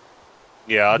thing.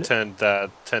 Yeah, I turned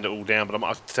it all down, but I might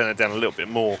have to turn it down a little bit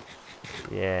more.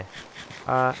 Yeah.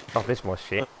 Oh, this is my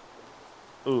shit.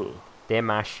 Ooh. They're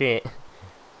my shit.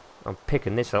 I'm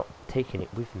picking this up, taking it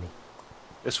with me.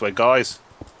 This way, guys.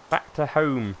 Back to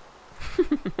home.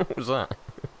 What was that?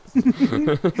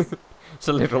 It's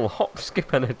a little hop,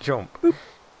 skip, and a jump.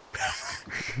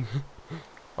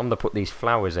 I'm gonna put these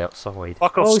flowers outside.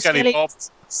 Fuck off, Oh, Skelly Bob.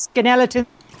 skeleton.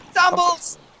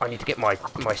 Stumbles. I need to get my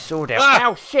sword out. Ah!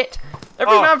 Ow, shit!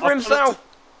 Every Oh, man for I've himself!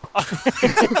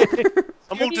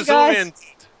 I'm all You guys. disoriented.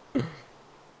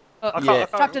 I can't, Yeah. I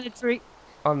Trapped can't. in a tree.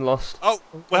 I'm lost. Oh,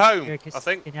 we're home, Circus I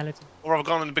think. skeleton. Or have I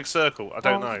gone in a big circle? I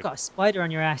don't know. You've got a spider on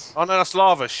your ass. Oh no, that's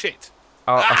lava. Shit.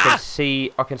 Oh, I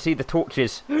Ah! can see the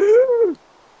torches.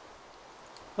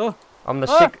 Oh, I'm the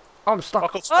Ah! sick. I'm stuck.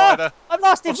 Fuck off, spider. I've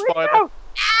lost him. Oh, Where'd he spider. go?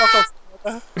 Fuck off,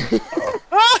 spider.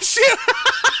 Oh shit!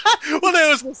 Well, there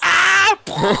was. Ah!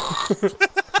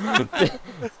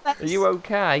 Are you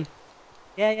okay?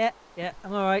 Yeah.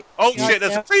 I'm all right. Oh Yeah, shit!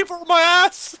 There's yeah. a creeper on my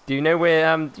ass. Do you know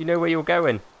where you're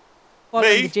going? Following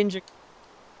Me? the ginger.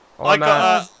 I I'm,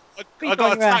 got Creeper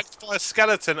got on your ass. attacked by a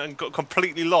skeleton and got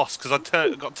completely lost because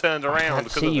I got turned I around can't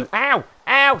because see of you. it. Ow!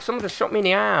 Ow! Someone just shot me in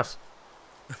the ass.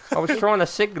 I was trying to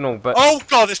signal, but Oh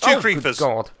god, there's two oh, good creepers.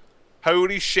 God.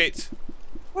 Holy shit!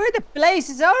 Where the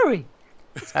blazes are we?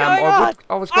 What's going I on? was,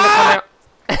 I was gonna come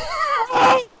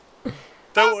out.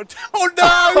 Don't. Oh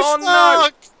no! Oh, no.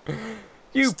 Stuck!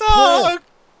 You poor Stuck!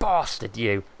 bastard,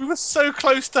 you. We were so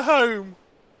close to home.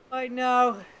 I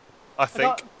know. I think.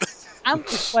 got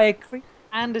ambushed by a creep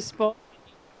and a spot.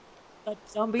 That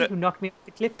zombie who knocked me off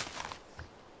the cliff.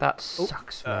 That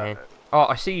sucks, man. Oh,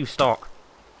 I see you, Stark.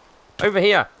 Over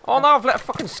here. Oh no, I've let a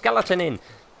fucking skeleton in.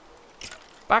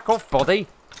 Back off, body.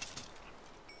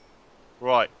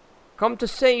 Right. Come to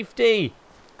safety.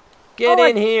 Get Oh,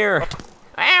 in here.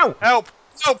 Ow! Help!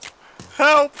 Help!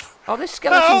 Help! Oh, there's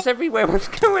skeletons Help. everywhere. What's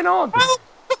going on? Help!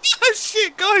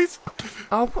 Shit, guys!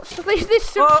 Oh, what's this?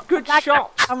 Some Oh, good I'm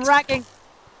shot. I'm ragging.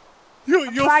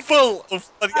 You're Dragon. full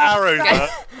of bloody arrows, man.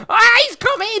 Ah, he's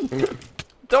coming!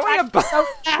 Die about. So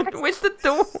fast. Where's the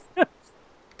door?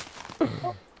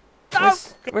 No.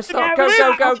 Where's Stark?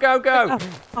 Go!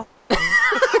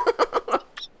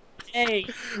 Hey,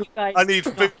 you guys. I need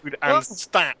food and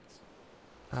stats.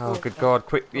 Oh, good God!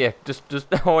 Quick, yeah, just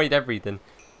hide everything.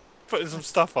 Putting some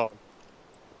stuff on.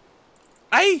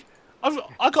 Hey!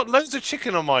 I got loads of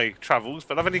chicken on my travels,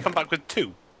 but I've only come back with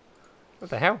 2. What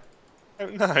the hell? I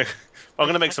don't know. I'm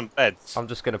gonna make some beds. I'm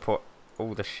just gonna put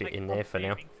all the shit in there for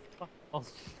now.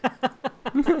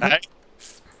 Hey?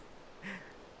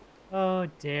 Oh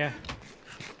dear.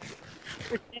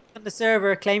 On the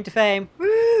server, claim to fame.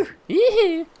 Woo!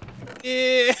 Yeah.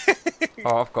 Yeah.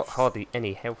 Oh, I've got hardly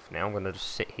any health now. I'm gonna just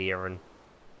sit here and,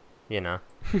 you know.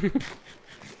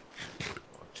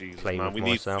 Jesus, Play man, with we need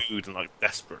myself. food and like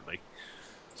desperately.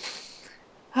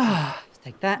 Let's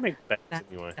take that. Make beds That.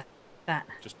 anyway. That.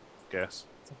 Guess.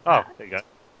 Oh, there you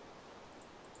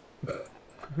go.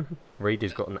 Reed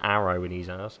has got an arrow in his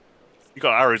ass. You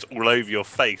got arrows all over your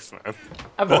face, man.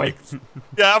 Have I?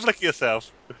 Yeah, have a look at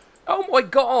yourself. Oh my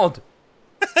God!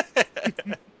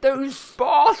 Those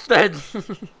bastards!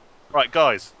 Right,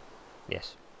 guys.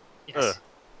 Yes. Yes.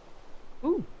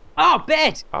 Ooh. Oh,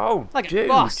 bed! Oh, Like dude. a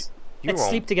boss. You're Let's on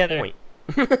sleep together. point.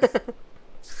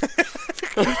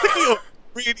 Look at your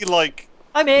really like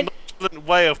I'm in. nonchalant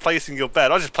way of placing your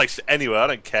bed. I just place it anywhere. I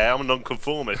don't care. I'm a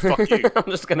non-conformist. Fuck you. I'm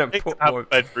just gonna You put have my... a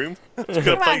bedroom. Just gonna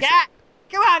Come on, place it. Gat!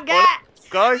 Come on, Gat!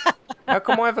 Guy, How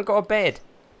come I haven't got a bed?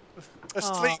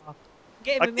 asleep. Oh,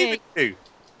 get I him with give me. it to you.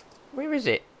 Where is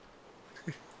it?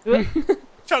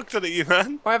 Chucked it at you,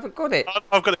 man. I haven't got it.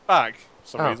 I've got it back for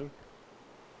some Oh. reason.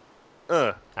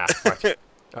 Ah, right.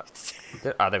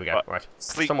 There we go. Right.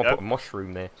 Sleep, Someone yeah. put a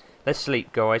mushroom there. Let's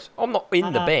sleep, guys. I'm not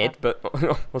in the bed, but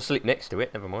I'll sleep next to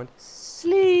it. Never mind.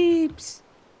 Sleeps.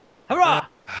 Hurrah!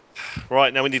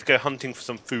 Right, now we need to go hunting for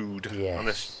some food. Unless-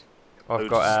 Yes. I've loads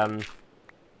got of-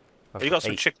 I've you got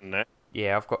some 8 chicken there.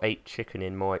 Yeah, I've got 8 chicken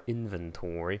in my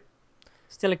inventory.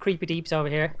 Still a creepy deeps over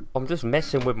here. I'm just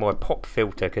messing with my pop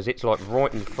filter because it's like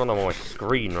right in front of my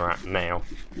screen right now.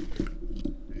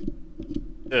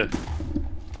 Ugh.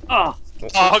 Oh,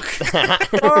 Fuck!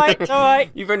 alright, alright.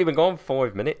 You've only been gone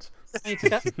 5 minutes.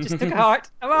 Just took a heart.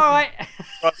 I'm alright.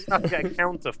 Right, we have to get a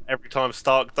counter for every time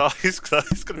Stark dies, because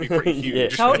it's going to be pretty Yeah.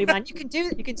 huge. Totally, man. You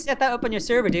can set that up on your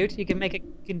server, dude. You can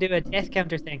do a death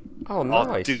counter thing. Oh, I'll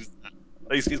nice. do that.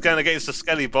 He's going against the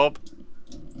Skelly Bob.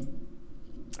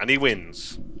 And he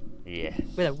wins. Yeah.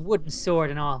 With a wooden sword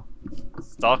and all.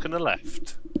 Stark on the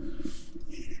left.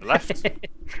 The left?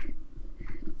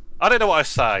 I don't know what I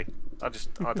say. I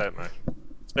don't know.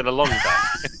 It's been a long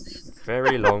day.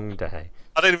 Very long day.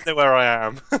 I don't even know where I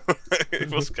am.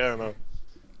 What's going on?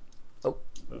 Oh,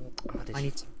 this I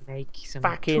need to make some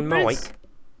fucking troopers. mic.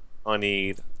 I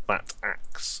need that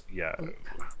axe. Yo.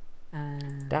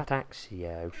 That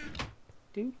Axio.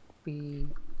 Doopy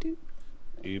doop.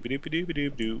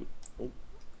 Doobie-doobie-doobie-doob-doo. Oh.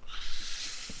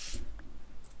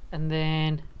 And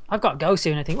then I've got to go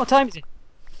soon. I think. What time is it?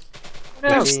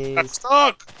 No. That's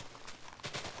Stark!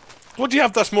 What do you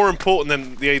have that's more important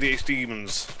than the ADHD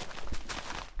demons?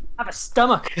 I have a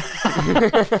stomach.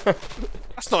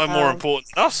 That's not more important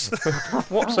than us.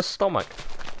 What's a stomach?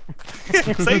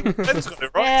 See, Ben's got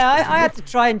it right. Yeah, I had to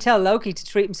try and tell Loki to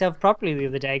treat himself properly the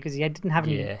other day because he didn't have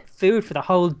any Yeah. food for the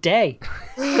whole day.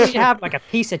 What did you have, like a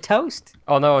piece of toast?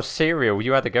 Oh no, cereal.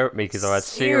 You had to go at me because I had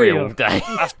cereal all day.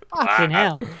 Fucking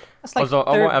hell. That's I like was like,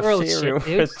 I third might have world cereal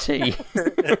shit, for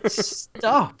dude. tea.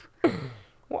 Stop.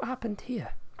 What happened here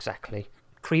exactly?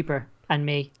 Creeper and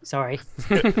me. Sorry.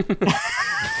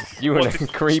 You What and did a you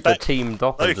creeper expect? team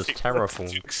doppers as What did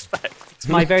terraform. you expect? It's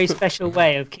my very special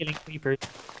way of killing creepers.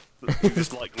 He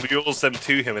just like lures them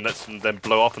to him and lets them then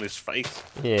blow up on his face.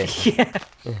 Yeah. Yeah.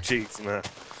 Jeez, man.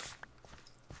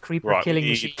 Creeper Right, killing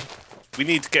we machine.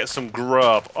 need to get some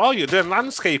grub. Oh, you're doing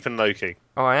landscaping, Loki.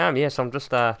 Oh, I am. Yes, I'm just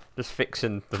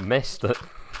fixing the mess that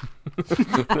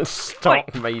the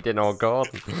stock made in our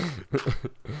garden.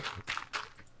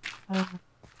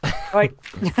 Right.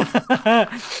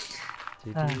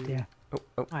 Oh dear.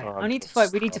 Oh, Right. Oh, I need to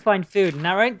find. We need to find food. Isn't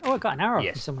that right? Oh, I got an arrow from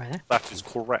Yes. somewhere there. That is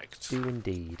correct. do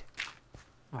indeed.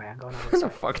 Oh, yeah, I'm going over What's this the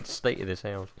way. fucking state of this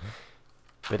house?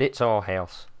 But it's our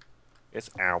house It's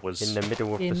ours. in the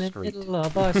middle of In the the street. middle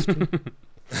of our street.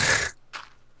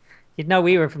 You'd know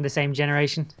we were from the same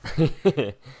generation.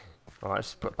 Alright,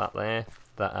 let's put that there.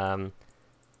 That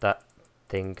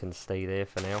thing can stay there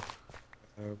for now.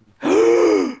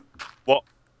 What?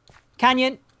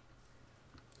 Canyon.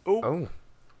 Oh,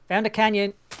 Found a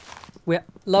canyon with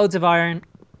loads of iron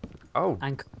oh,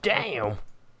 and. damn!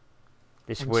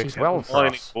 This And works she- well for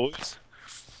Mining, us. boys. Do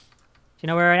you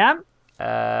know where I am?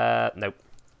 Nope.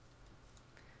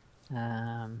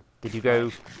 Um, Did you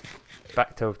go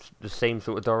back to the same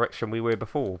sort of direction we were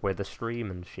before, where the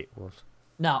stream and shit was?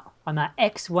 no, I'm at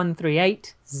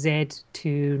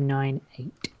X138Z298.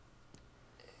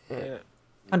 Yeah.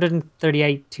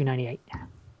 138,298.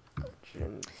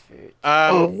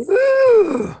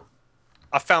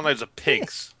 I found loads of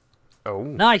pigs Oh,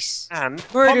 Nice. and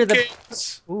Murder the-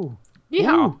 pumpkins. Ooh.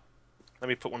 yeah. Ooh. Let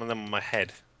me put one of them on my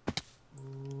head.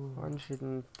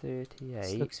 138.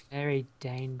 This looks very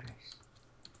dangerous.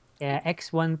 Yeah,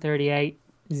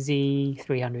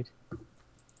 X138Z300.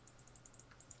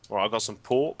 Right, I got some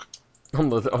pork.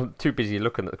 I'm too busy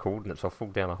looking at the coordinates. I'll fall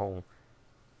down a hole.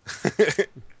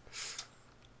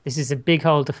 This is a big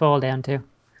hole to fall down to.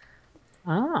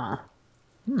 Ah.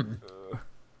 Right,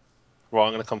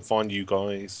 I'm gonna come find you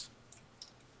guys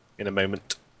in a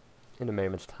moment. In a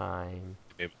moment's time.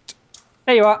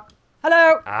 There you are.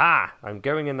 Hello. Ah, I'm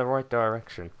going in the right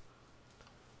direction.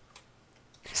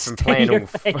 Stay playing your all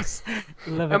face.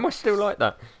 Love Am it. I still like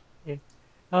that?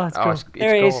 Oh, it's Oh, cool. it's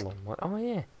There he is. gone. I'm like, oh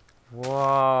yeah.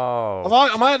 Whoa.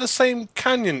 Am I at the same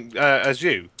canyon as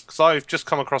you? Because I've just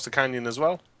come across a canyon as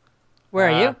well. Where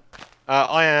are you?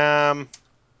 I am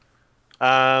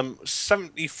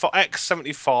 75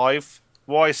 X75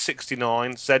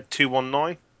 Y69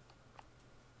 Z219.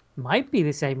 Might be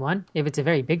the same one if it's a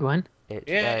very big one. It,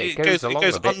 Yeah, it it goes along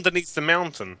a bit. underneath the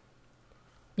mountain.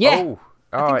 Yeah.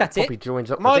 Oh, I think it that's probably it.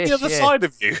 joins up Am I on with the this, other yeah. side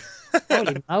of you?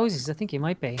 Holy Moses, I think you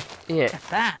might be. Yeah. Look at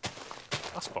that.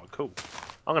 That's quite cool.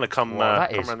 I'm gonna come, Wow,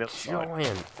 that come is around the other side.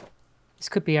 giant. This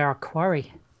could be our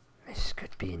quarry. This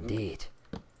could be indeed.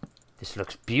 This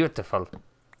looks beautiful.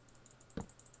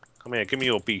 Come here, give me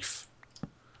your beef.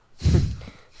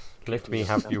 Let me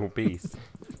have your beef.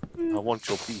 I want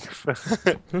your beef.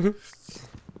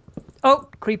 Oh,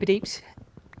 creeper deeps.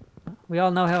 We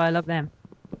all know how I love them.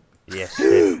 Yes,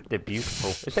 they're beautiful.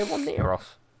 Is there one near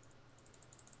us?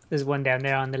 There's one down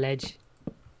there on the ledge.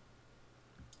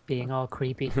 Being all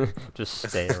creepy. Just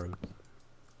staring.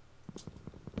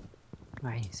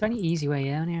 Right, is there any easy way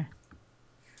down here?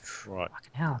 Right. Fucking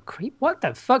hell, creep. What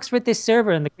the fuck's with this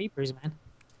server and the creepers, man?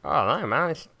 Oh no,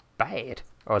 man, it's bad.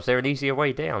 Oh, is there an easier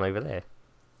way down over there?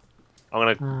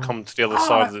 I'm gonna come to the other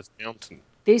side of this mountain.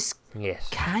 This Yes.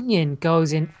 canyon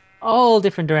goes in all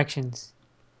different directions.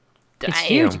 It's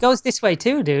huge. It goes this way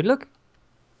too, dude. Look.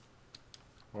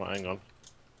 Right, hang on.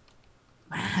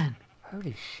 Man,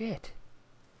 Holy shit.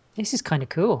 this is kind of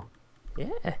cool. Yeah.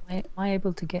 Am I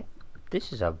able to get...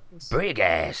 This is a big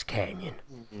ass canyon.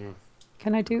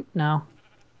 Can I do... No.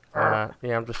 Yeah,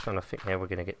 I'm just trying to think how we're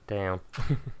gonna get down.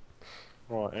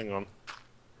 Right, hang on.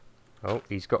 Oh,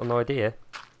 he's got an idea.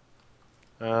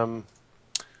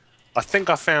 I think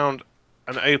I found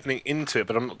an opening into it,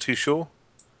 but I'm not too sure.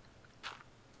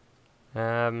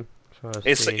 Trying to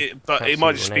It's see. but Can't it see might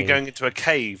what just her be name going into a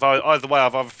cave. Either way,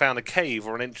 I've either found a cave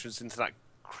or an entrance into that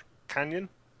canyon.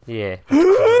 Yeah.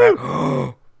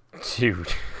 Dude,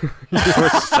 you were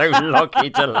so lucky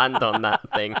to land on that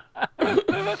thing.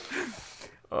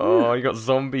 Oh, you got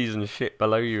zombies and shit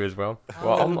below you as well.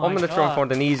 Well, Oh I'm my gonna try and God.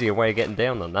 find an easier way of getting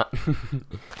down than that.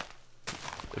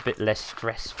 A bit less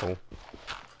stressful.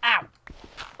 Ow!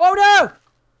 Oh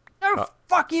no! No! Oh.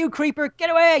 Fuck you, creeper! Get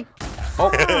away! Oh,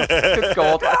 good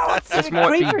God. This The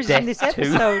might be creepers in this death too.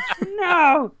 episode.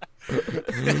 No!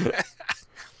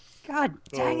 God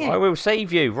dang I it! will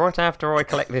save you right after I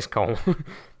collect this coal.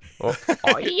 Oh,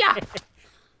 yeah.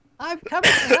 I'm coming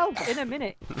to help in a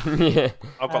minute. Yeah.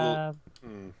 I've got.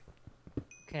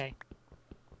 Okay.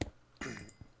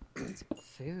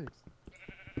 Food.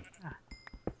 Ah.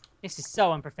 This is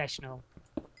so unprofessional.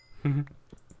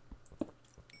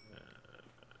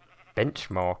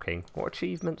 Benchmarking. What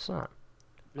achievement's that?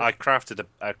 I crafted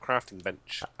a crafting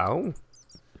bench Oh.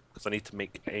 because I need to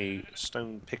make a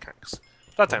stone pickaxe.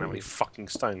 But I don't have any fucking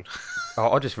stone.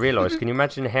 Oh, I just realised, can you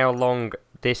imagine how long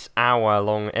this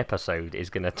hour-long episode is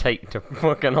going to take to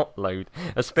fucking upload?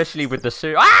 Especially with the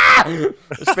server... Ah!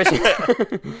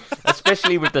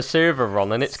 Especially with the server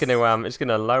running, it's going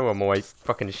to lower my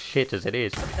fucking shit as it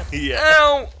is. Yeah.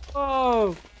 Ow!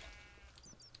 Oh!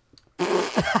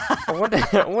 I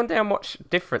wonder how much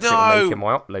difference it'll No! make in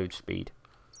my upload speed.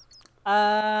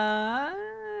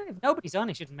 If nobody's on,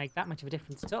 it shouldn't make that much of a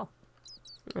difference at all.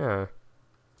 Yeah.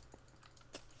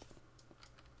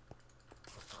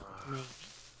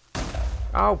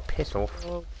 Oh, piss off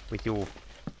with your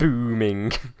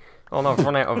booming. Oh no, I've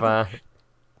run out of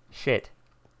shit.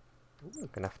 I'm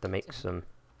gonna have to make some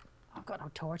I've got no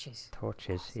torches.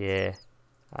 torches. Yeah.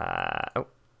 Oh,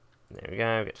 there we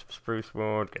go. Get some spruce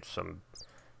wood. Get some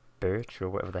birch or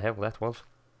whatever the hell that was.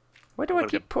 Where do I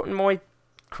keep putting my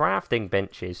crafting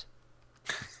benches?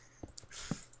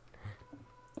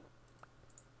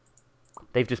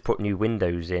 They've just put new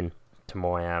windows in to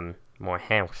my my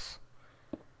house,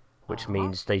 which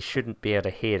means they shouldn't be able to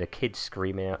hear the kids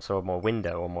screaming outside my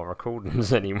window on my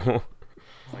recordings anymore.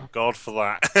 Thank God for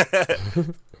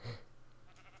that.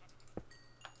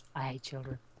 I hate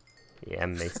children. Yeah,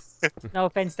 me. No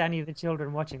offense to any of the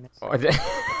children watching this. I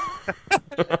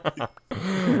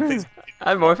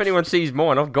don't know, if anyone sees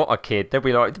mine, I've got a kid, they'll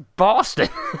be like, bastard!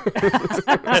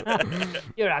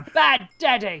 You're a bad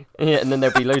daddy. Yeah, and then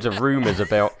there'll be loads of rumours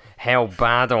about how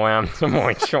bad I am to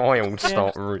my child.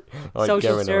 Start like,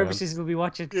 Social going services will be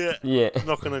watching. Yeah. Yeah.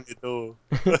 Knocking on your door.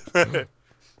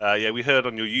 Yeah, we heard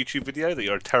on your YouTube video that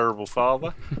you're a terrible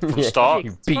father. From Yeah, start.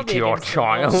 you beat Probably your against the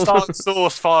child. Start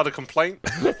source father complaint.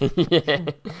 Yeah.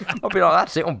 I'll be like,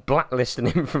 that's it, I'm blacklisting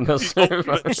him from the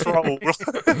server. Troll.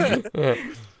 Yeah.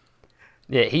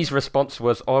 Yeah, his response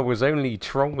was, I was only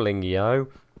trolling, yo.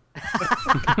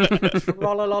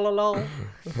 Lol.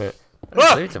 There's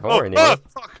loads of ore in here.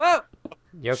 Fuck. Whoa!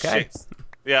 You okay? Shit.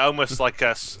 Yeah, almost like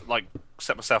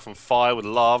set myself on fire with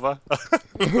lava. I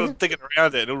was digging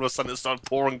around it, and all of a sudden it started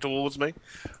pouring towards me.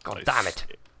 God damn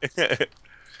it.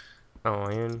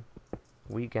 Iron.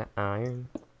 We got iron.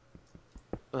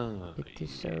 Oh, It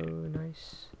is so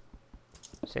nice.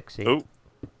 Sexy. oh,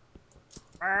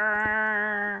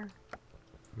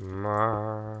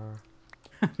 Marr.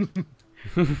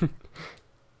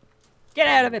 Get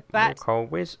out of it, bat. Coal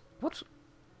whiz. What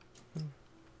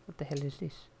the hell is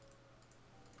this?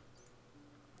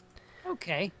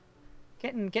 Okay.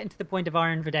 Getting to the point of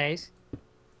iron for days.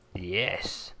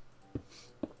 Yes.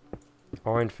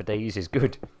 Iron for days is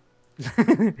good.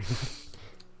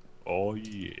 oh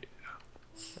yeah.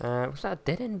 Was that a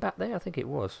dead end back there? I think it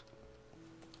was.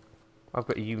 I've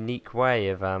got a unique way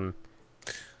of Yeah,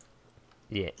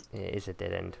 it is a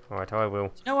dead end. Alright, I will.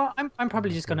 You know what? I'm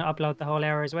probably just gonna upload the whole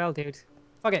hour as well, dude.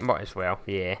 Fuck it. Might as well,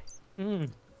 yeah.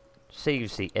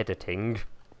 Saves the editing.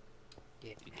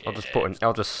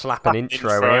 I'll just slap an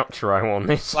intro and outro on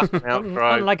this. Slap an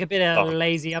outro. Like a bit of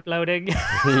lazy uploading.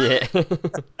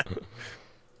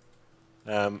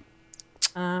 Yeah.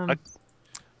 I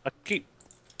keep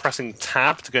pressing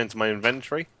tab to go into my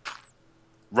inventory.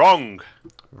 Wrong.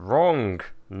 Wrong.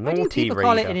 Why do Naughty people reader.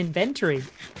 call it an inventory?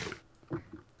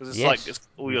 Because it's Yes, like it's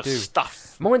all your do.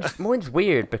 stuff. Mine's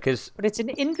weird because But it's an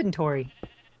inventory.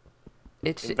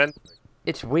 it's Inventory.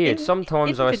 it's weird.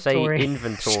 Sometimes I say Inventory.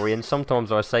 inventory and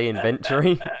sometimes I say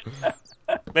inventory.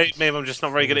 Maybe I'm just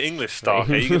not very good at English, Stark.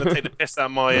 Are you going to take the piss out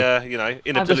of my, I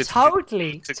inability? was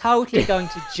totally going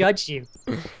to judge you.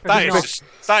 for That not is just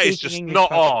speaking English not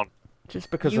properly. on.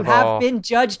 Just because You of have our been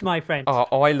judged, my friend.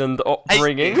 island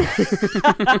upbringing.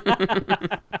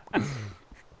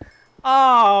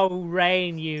 Oh,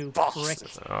 Rain, you Bastard. prick.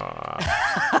 The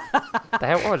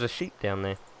hell? Oh, there's a sheep down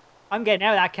there. I'm getting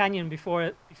out of that canyon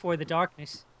before the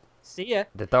darkness. See ya.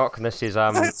 The darkness is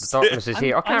the darkness is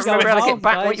here. I can't I'm remember how to going get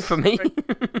back. home, Wait guys. for me.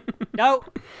 No.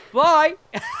 Bye.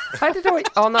 How did I?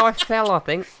 Oh no, I fell. I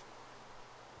think.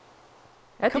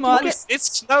 How Come did you on. get-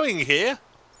 It's snowing here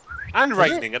and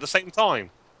raining at the same time.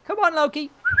 Come on,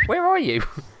 Loki. Where are you?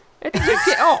 How did you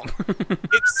get up?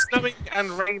 It's snowing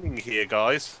and raining here,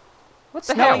 guys. What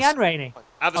the Snowing hell? and raining.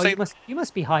 At the Oh, same, you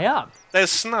must be high up.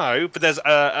 there's snow, but there's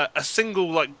a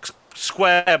single like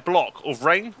square block of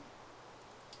rain.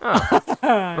 Oh.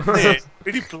 Yeah,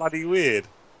 really bloody weird.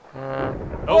 Uh,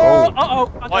 Oh, Oh, uh-oh,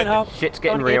 I'm going Lightning. home. shit's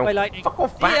getting Gonna get hit real. by lightning. Fuck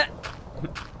off, bat.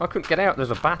 I couldn't get out.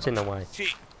 There's a bat in the way.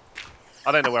 shit.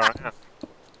 I don't know where I am.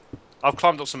 I've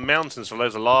climbed up some mountains with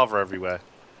loads of lava everywhere.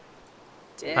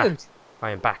 Dude,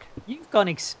 I am back. you've gone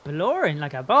exploring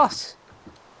like a boss.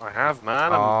 I have,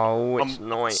 man. Oh, it's I'm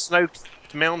night.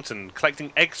 snow-capped mountain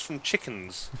collecting eggs from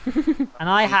chickens. And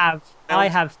I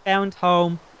have found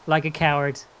home like a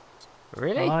coward.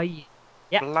 Really? Oh, yeah.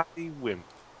 Yeah. Bloody wimp.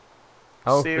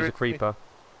 Oh, there's seriously? a creeper.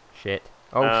 Shit.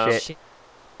 Oh, shit. Shit.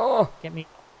 Oh, Get me.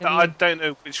 I don't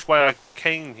know which way I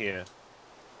came here.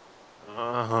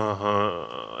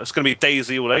 It's going to be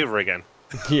Daisy all over again.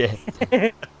 yeah.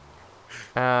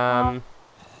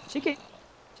 Chicken.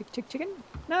 Chicken.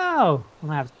 No. I'm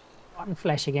gonna have rotten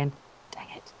flesh again. Dang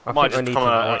it. I Might think I just need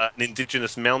become to. an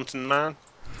indigenous mountain man.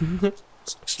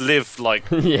 Just live like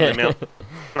Yeah. in the mountain,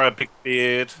 grow a big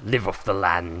beard. Live off the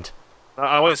land.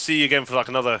 I won't see you again for like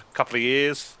another couple of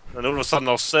years, and all of a sudden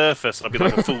I'll surface and I'll be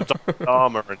like a full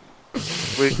armor and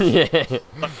with yeah.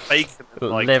 like bacon. And,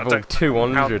 like, I Level don't know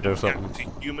 200 how or to something. react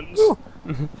to humans.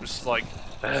 Just like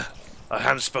I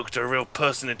haven't spoken to a real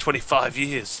person in 25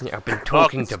 years. Yeah, I've been Oh,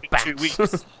 talking it's to been bats. 2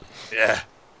 weeks. Yeah,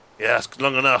 that's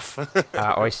long enough.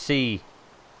 I see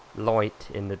light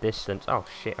in the distance. Oh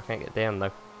shit, I can't get down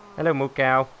though. Hello,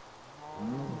 Mugao.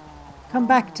 Come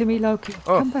back to me, Loki.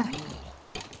 Oh. Come back.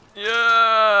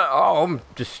 Yeah. Oh, I'm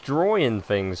destroying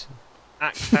things.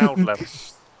 At cloud level,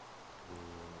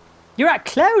 You're at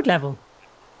cloud level.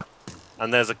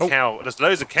 and there's a cow. There's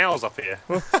loads of cows up here.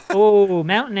 Oh,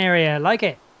 mountain area. Like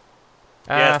it.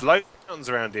 Yeah, there's loads of mountains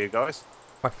around here, guys.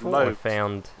 I thought I loads.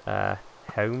 found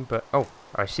home, but oh,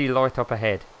 I see light up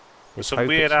ahead. There's Let's some hope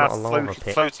weird it's not ass a lava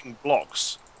pit. floating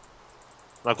blocks.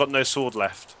 And I've got no sword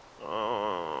left.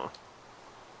 Oh.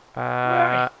 Oh,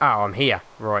 I'm here.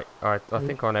 Right, I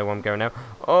think I know where I'm going now.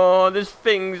 Oh, there's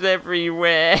things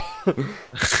everywhere.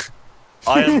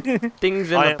 I am,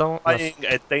 Things in I the am darkness.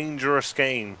 playing a dangerous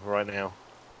game right now.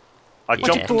 I Yeah. What's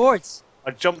your jumped. On, coords?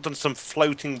 I jumped on some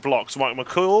floating blocks. My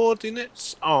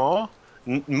coordinates are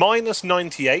minus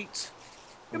 98.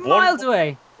 You're miles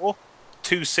away.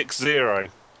 260.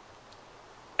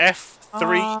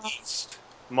 F3 Ah. east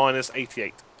minus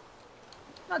 88.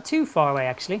 Not too far away,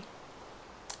 actually.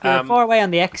 You're Um, far away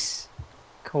on the X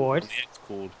chord. The X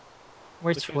chord.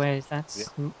 Which which way is that?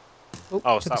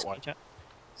 Oh, it's took a that way. screenshot.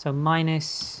 So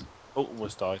minus. Oh,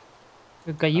 almost died.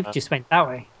 Okay, you just went that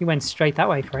way. You went straight that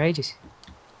way for ages.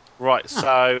 Right,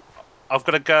 so I've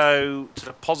got to go to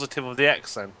the positive of the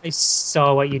X then. I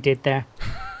saw what you did there.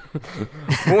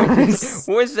 What is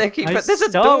there? I There's a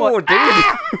saw door, what-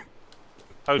 dude.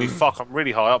 Holy fuck, I'm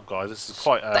really high up, guys. This is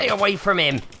quite Stay away from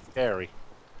him. scary.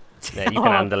 Yeah, you can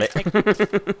Oh, handle it.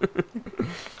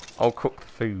 I'll cook the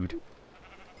food.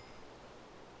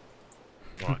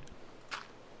 Right.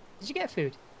 Did you get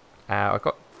food? I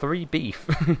got 3 beef.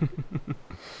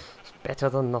 It's better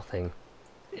than nothing.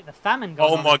 Bit of a famine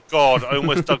going Oh on. my god, I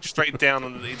almost dug straight down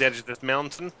on the edge of this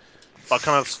mountain. I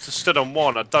kind of stood on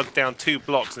one, I dug down 2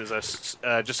 blocks and there's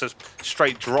just a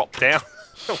straight drop down.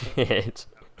 Shit.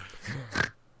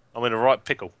 I'm in a right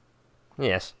pickle.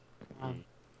 Yes. Um,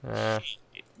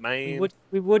 Man.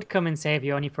 we would come and save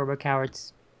you, only for we're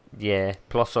cowards. Yeah.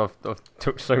 Plus, I've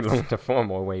took so long to find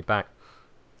my way back.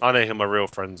 I know who my real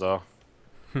friends are.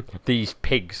 These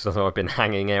pigs that I've been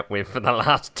hanging out with for the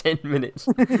last 10 minutes.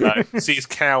 No, see these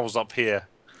cows up here.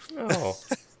 Oh.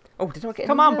 Oh, did I get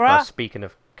Come any on, leather? brah. Speaking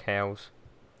of cows.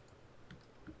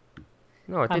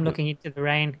 No, I I'm didn't. looking into the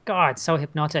rain. God, so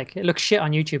hypnotic. It looks shit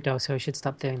on YouTube though, so I should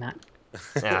stop doing that.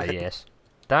 Ah, yes.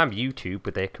 Damn YouTube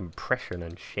with their compression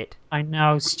and shit. I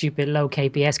know, stupid low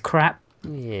KPS crap.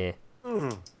 Yeah.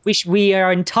 We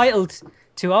are entitled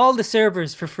to all the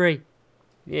servers for free.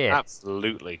 Yeah.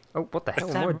 Absolutely. Oh, what the hell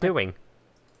am Damn I right. doing?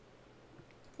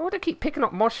 Why do I keep picking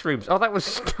up mushrooms? Oh, that was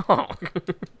stock.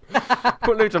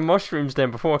 Put loads of mushrooms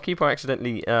down before I keep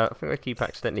accidentally. I think I keep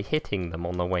accidentally hitting them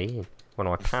on the way in when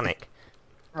I panic.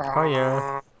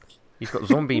 Hiya. He's got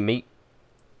zombie meat.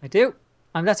 I do.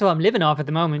 That's what I'm living off at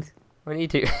the moment. I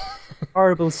need to.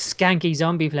 Horrible, skanky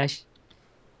zombie flesh.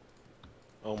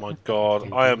 Oh my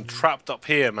god, I am trapped up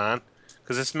here, man.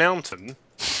 Because this mountain,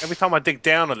 every time I dig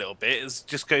down a little bit, it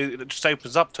just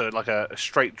opens up to like a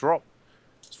straight drop.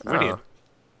 It's brilliant. Oh.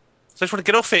 So I just want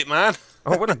to get off it, man.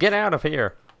 I want to get out of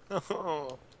here.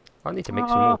 Oh, I need to make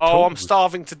some more. I'm tools.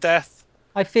 starving to death.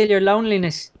 I feel your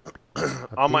loneliness.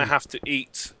 I might have to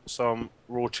eat some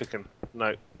raw chicken.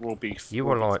 No, raw beef. You Raw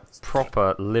were beef. like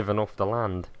proper living off the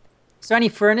land. Is there any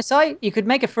furnace out? You could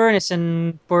make a furnace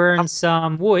and burn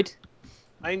some wood.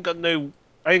 I ain't got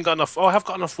enough. Oh, I have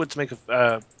got enough wood to make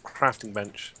a crafting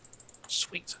bench.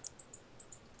 Sweet.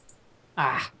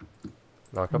 Ah,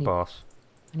 Like a boss.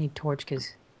 I need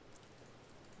torches.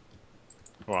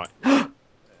 Right. Look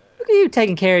at you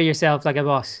taking care of yourself like a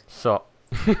boss. So.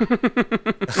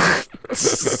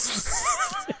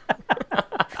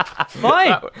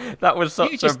 Fine. That was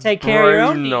such You just a take care of your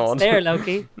own brain needs nod. there,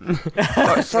 Loki.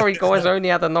 Oh, sorry guys, I only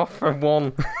had enough for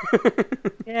one.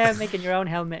 Yeah, making your own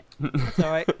helmet. That's all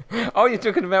right. Oh, you're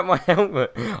talking about my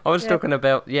helmet. I was Yeah. talking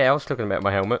about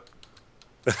my helmet.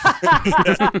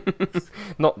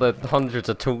 Not the hundreds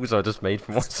of tools I just made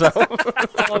for myself.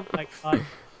 Oh my god.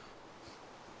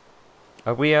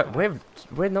 Are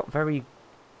we're not very.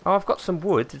 Oh, I've got some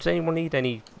wood. Does anyone need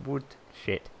any wood?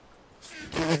 Shit.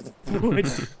 Wood.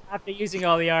 After using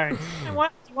all the iron. Do you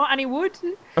want any wood?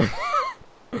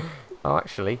 Oh,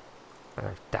 actually.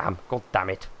 Damn. God damn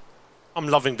it. I'm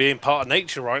loving being part of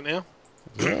nature right now.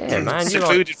 Yeah, man.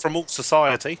 Secluded from all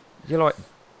society. You're like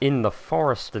in the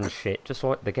forest and shit, just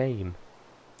like the game.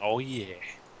 Oh yeah.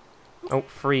 Oh,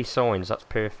 3 signs. That's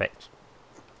perfect.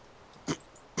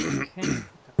 Okay.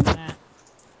 Got that.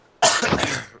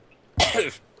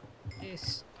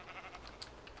 This.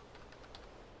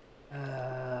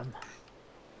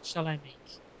 Shall I make?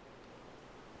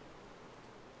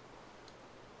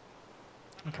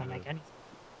 I can't make anything.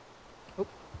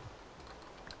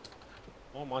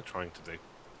 What am I trying to do?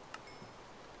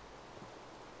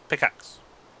 Pickaxe.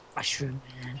 Mushroom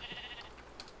man.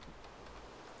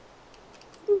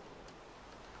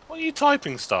 What are you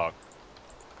typing, Stark?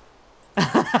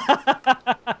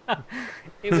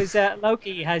 It was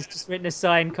Loki has just written a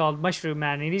sign called Mushroom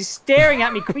Man, and he's staring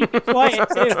at me creepy quiet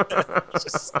too. He's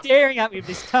just staring at me with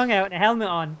his tongue out and a helmet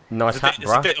on. Nice hat, It's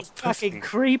a bruh. bit of Fucking puffing.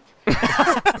 creep.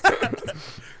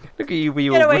 Look at you with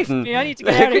your Get away wooden. from me, I need to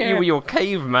Look get out of at you here. with your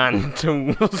caveman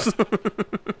tools.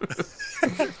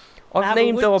 I I've have a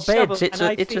named wooden our shovel, beds. It's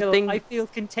and a thing. I feel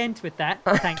content with that.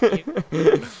 Thank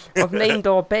you. I've named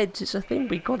our beds. It's a thing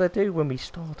we gotta do when we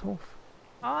start off.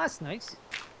 Oh, that's nice.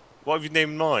 What have you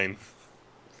named mine?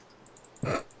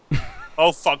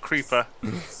 Oh fuck, creeper.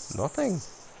 Nothing.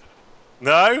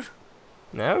 No?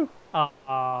 No.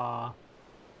 Aww.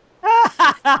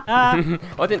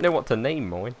 I didn't know what to name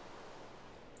mine.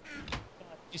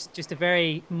 Just a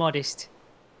very modest.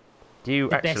 Do you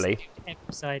The actually? best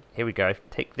episode. Here we go.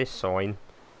 Take this sign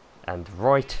and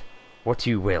write what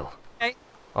you will. Okay.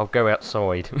 I'll go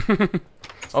outside.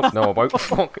 Oh no, I won't.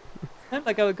 Fuck. I'm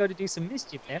like I would go to do some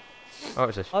mischief there. Oh,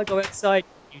 it's a. I'll go outside.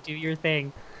 You do your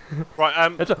thing.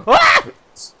 Right, It's a. Ah!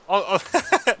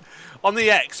 on the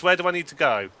X, where do I need to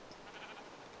go?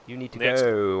 You need to Next.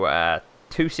 go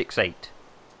 268.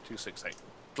 268.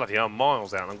 Bloody hell,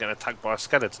 miles out. I'm getting attacked by a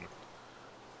skeleton.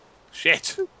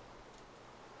 Shit.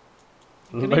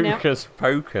 Come in now. Locus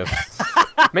Pocus.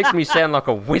 Makes me sound like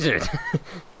a wizard.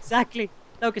 Exactly.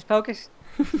 Locus pocus.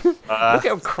 Look at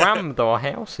how crammed our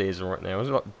house is right now. There's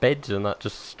like beds and that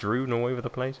just strewn all over the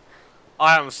place.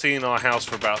 I haven't seen our house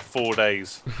for about 4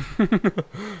 days.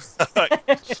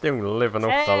 Still living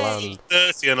off the Hey. land.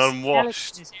 Dirty and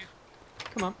unwashed. Skeleton is here.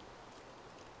 Come on.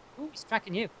 Oh, he's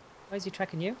tracking you. Why is he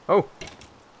tracking you? Oh.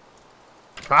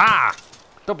 Ah!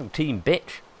 Double team,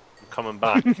 bitch. I'm coming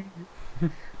back.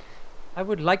 I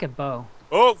would like a bow.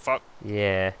 Oh, fuck.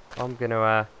 Yeah, I'm gonna,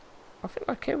 I think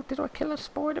I killed, did I kill a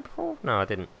spider before? No, I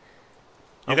didn't.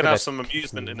 You're I'm going to have some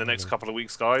amusement in the next couple of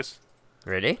weeks, guys.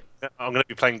 Really? I'm going to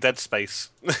be playing Dead Space.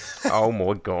 Oh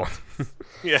my god.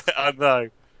 Yeah, I know.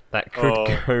 That could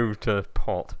Oh. go to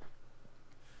pot.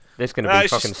 There's gonna No, be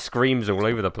it's fucking just- screams all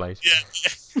over the place.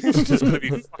 Yeah, it's just going to be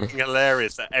fucking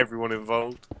hilarious that everyone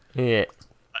involved, Yeah.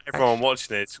 like, everyone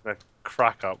watching it, is going to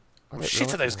crack up. I I'm don't shit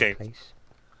like at those that games. place.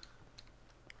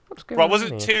 What's going Right, on was it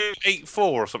here?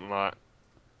 284 or something like that?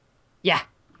 Yeah.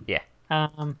 Yeah.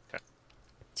 Okay.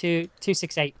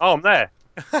 268. Oh, I'm there.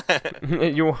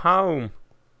 You're home.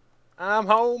 I'm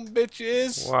home,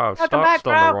 bitches. Wow, Welcome Stark's back,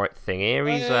 on the bro. right thing here.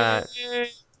 He's Hey.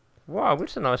 wow,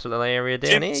 it's a nice little area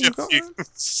down here. You got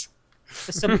Interviews.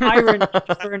 There's some iron in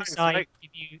the furnace. I mate.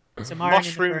 give you some iron in the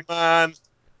Mushroom furnace. Man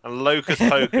and Locust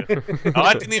Pocus. Oh,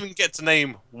 I didn't even get to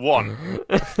name one,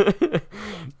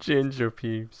 ginger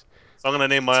pubes. so I'm going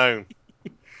to name my own.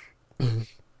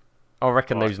 I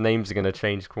reckon Right. those names are gonna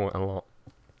change quite a lot.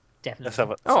 Definitely. Let's have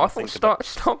a Oh, I think thought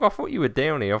Stark. I thought you were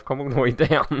down here. I've come all the way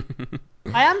down.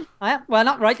 I am. Well,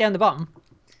 not right down the bottom.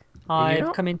 Are you I've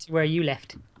not? come into where you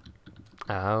left,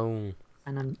 Oh,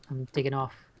 and I'm digging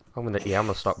off. I'm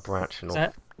gonna start branching So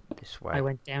off this way. I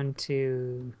went right down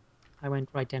to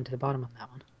the bottom on that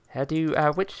one. How do you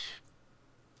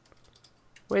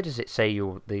Where does it say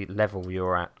the level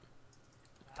you're at?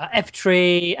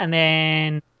 F3, and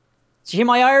then... Did you hear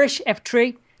my Irish?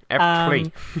 F3.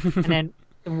 F3. And then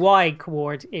the Y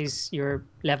chord is your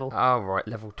level. Oh, right,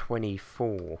 level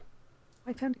 24.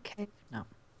 I found a cave. No.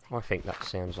 I think that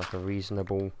sounds like a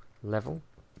reasonable level.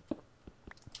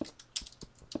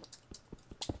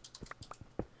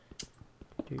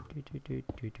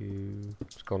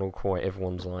 It's gone all quiet.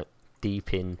 Everyone's like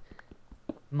deep in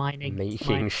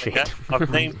making shit. Okay, I've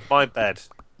named my bed.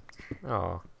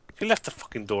 Oh, Who left the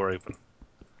fucking door open?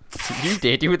 you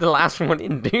did. You were the last one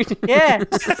in, dude. Yeah.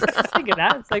 Think of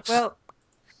that. It's like, well,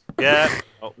 Yeah,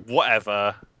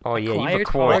 whatever. Oh yeah, you've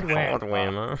Acquired acquired hardware.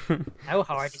 hardware, man. how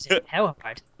hard is it? How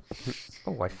hard?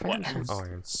 Oh, I found some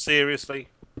iron. Seriously?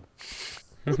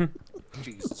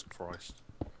 Jesus Christ.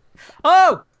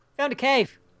 Oh! Found a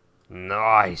cave.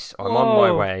 Nice. I'm on my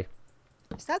Whoa. way.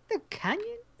 Is that the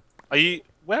canyon?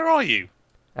 Where are you?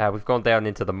 We've gone down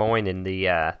into the mine in the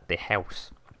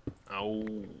house. Oh.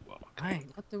 Right,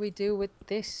 what do we do with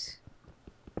this?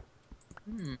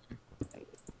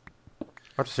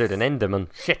 I just heard an Enderman.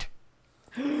 Shit.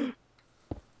 Did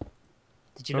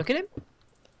you look at him?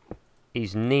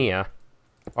 He's near.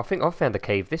 I think I found a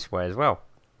cave this way as well.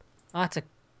 Oh, it's a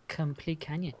complete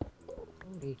canyon.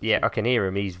 Holy Yeah, I can hear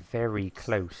him. He's very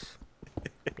close.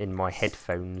 In my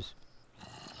headphones.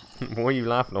 Why are you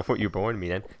laughing? I thought you were behind me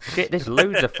then. Shit, there's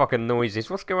loads of fucking noises.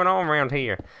 What's going on around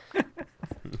here?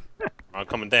 I'm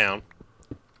coming down.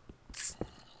 It's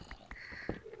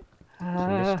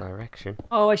in this direction.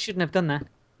 Oh, I shouldn't have done that.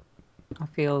 I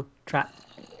feel trapped.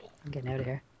 I'm getting out of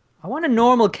here. I want a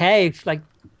normal cave, like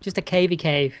just a cavey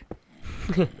cave.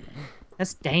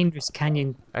 That's dangerous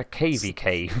canyon. A cavey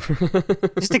cave.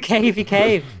 Just a cavey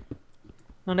cave.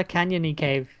 Not a canyony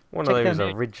cave. One Check of those them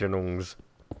out. originals.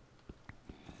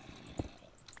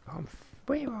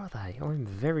 Where are they? I'm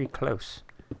very close.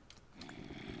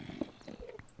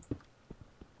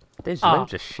 There's Ah.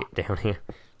 loads of shit down here.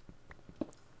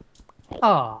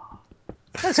 Oh,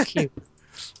 that's cute.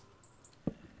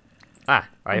 Ah,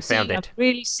 I found I'm it.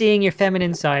 really seeing your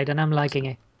feminine side, and I'm liking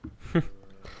it.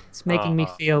 It's making me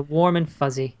feel warm and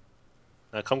fuzzy.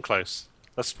 Now come close.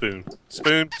 A spoon.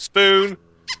 Spoon. Spoon.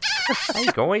 Hey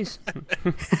guys,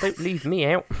 don't leave me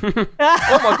out.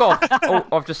 Oh my god! Oh,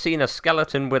 I've just seen a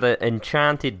skeleton with an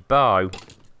enchanted bow.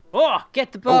 Oh,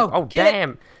 get the bow. Oh Kill it.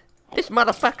 damn! This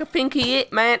motherfucker think he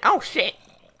hit, man. Oh shit!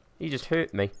 He just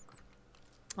hurt me.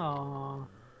 Aw. I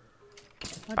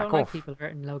Back don't like off. people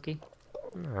hurting Loki.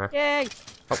 Nah. Yay!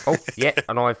 Oh, yeah,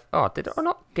 and I've... Oh, did I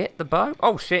not get the bow?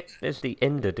 Oh, shit, there's the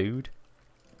Ender dude.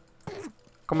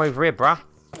 Come over here, bruh.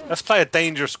 Let's play a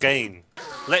dangerous game.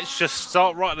 Let's just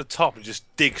start right at the top and just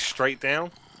dig straight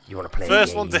down. You want to play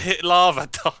First a one to game? hit lava.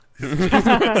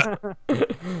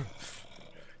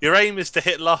 Your aim is to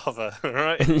hit lava,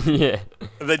 right? Yeah.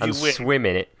 And then And you win. swim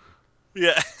in it.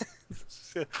 Yeah.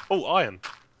 Oh, iron.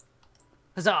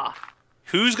 Huzzah!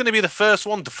 Who's going to be the first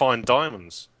one to find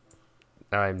diamonds?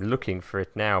 I'm looking for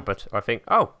it now, but I think...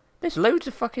 Oh, there's loads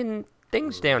of fucking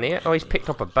things down here. Oh, he's picked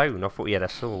up a bone. I thought he had a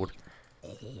sword.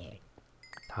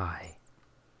 Die.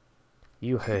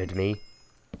 You heard me.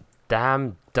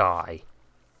 Damn, die.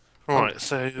 Right,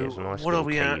 so Here's a nice what are little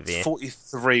we at? cave here.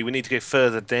 43. We need to go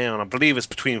further down. I believe it's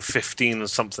between 15 and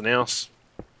something else.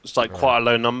 It's like quite a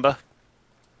low number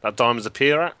that diamonds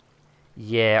appear at.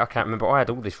 Yeah, I can't remember. I had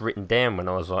all this written down when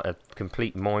I was like a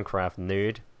complete Minecraft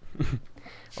nerd.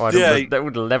 I had all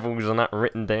the levels on that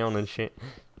written down and shit.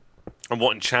 And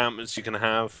what enchantments you can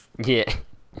have. Yeah.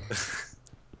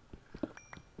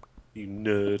 You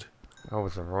nerd. I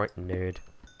was a right nerd.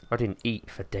 I didn't eat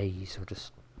for days. I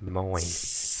just mined.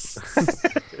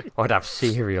 I'd have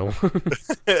cereal.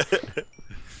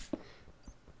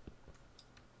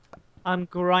 I'm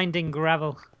grinding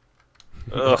gravel.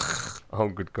 Ugh. Oh,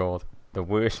 good God. The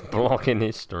worst block in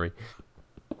history.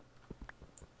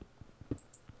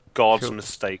 God's Sure.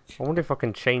 mistake. I wonder if I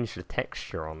can change the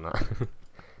texture on that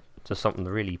to something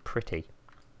really pretty.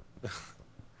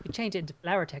 You change it into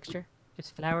flower texture.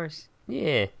 Just flowers.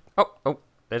 Yeah. Oh,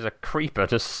 there's a creeper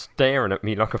just staring at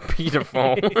me like a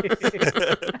paedophile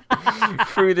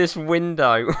through this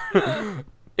window.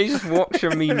 He's just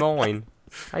watching me mine.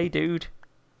 Hey, dude.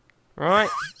 Right?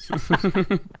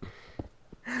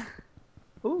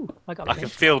 Ooh, I got I a can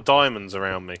fish. feel diamonds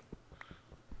around me.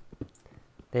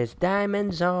 There's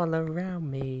diamonds all around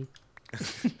me.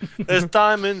 There's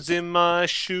diamonds in my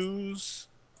shoes.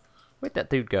 Where'd that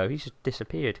dude go? He's just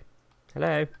disappeared.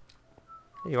 Hello?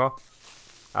 There you are.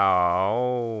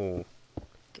 Oh.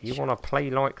 You want to play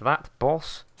like that,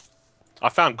 boss? I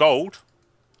found gold.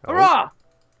 Oh, Hurrah!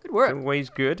 Good it's work. always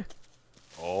good.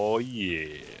 Oh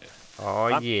yeah. Oh,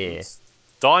 That yeah. means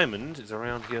diamond is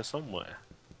around here somewhere.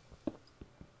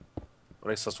 At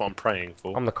least that's what I'm praying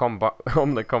for. I'm the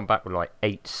combat with like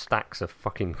 8 stacks of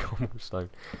fucking cobblestone.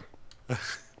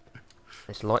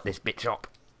 Let's light this bitch up.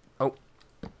 Oh,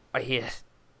 I hear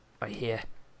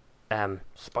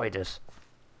spiders.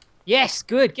 Yes,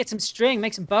 good. Get some string.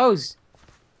 Make some bows.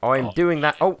 I'm doing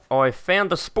that. Oh, I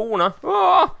found a spawner.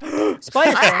 Oh!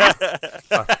 Spider farm.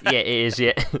 Oh, yeah, it is,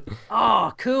 yeah.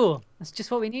 Oh, cool. That's just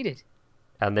what we needed.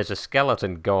 And there's a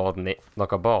skeleton guarding it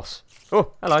like a boss.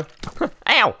 Oh, hello.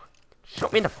 Ow!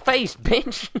 Shot me in the face,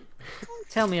 bitch.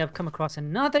 Tell me I've come across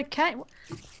another canyon.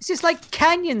 Is this like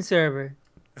canyon server?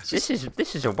 This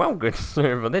is a well good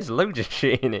server. There's loads of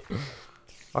shit in it.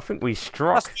 I think we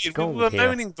struck We gold were here.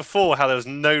 moaning before how there was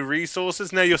no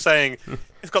resources. Now you're saying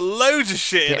it's got loads of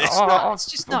shit in Yeah, it. oh, It's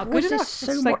just not why good is there enough.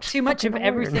 so It's like much too much of fucking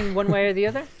iron? everything one way or the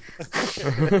other.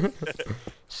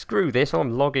 Screw this,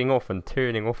 I'm logging off and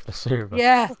turning off the server.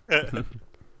 Yeah.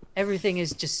 Everything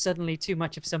is just suddenly too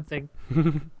much of something.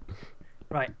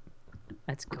 Right.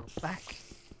 Let's go back.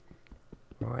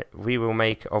 Right, we will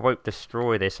make... I won't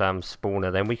destroy this spawner,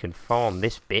 then we can farm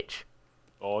this bitch.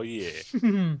 Oh yeah.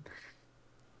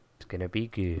 It's gonna be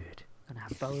good. Gonna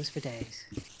have bows for days.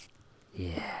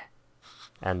 Yeah.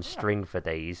 And string for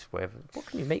days. Whatever. What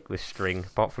can you make with string,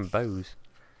 apart from bows?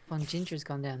 Fun Ginger's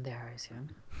gone down there, I assume.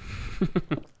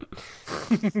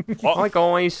 Hi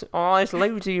guys. Oh, there's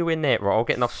loads of you in there. Right, I'll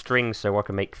get enough string so I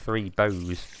can make 3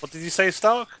 bows. What did you say,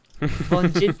 Stark?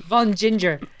 Von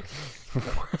Ginger.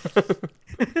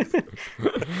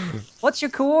 What's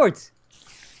your coords?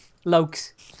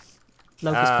 Lokes.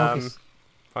 Locus pocus.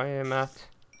 I am at...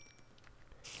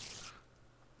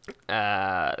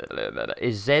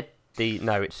 is Z the...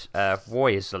 No, it's... Y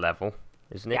is the level,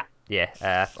 isn't it?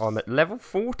 Yeah. I'm at level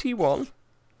 41.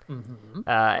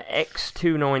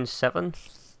 X297.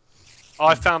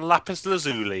 I found lapis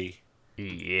lazuli.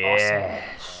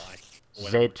 Yes.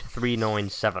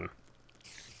 Z397.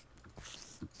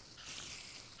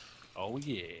 Oh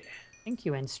yeah. I think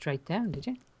you went straight down, did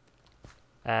you?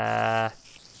 I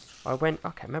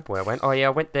can't remember where I went. Oh yeah,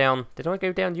 I went down. Did I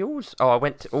go down yours? Oh, I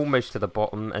went almost to the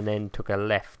bottom and then took a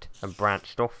left and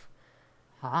branched off.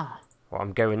 Ah. Well,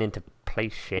 I'm going into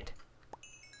place shit.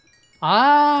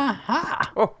 Ah.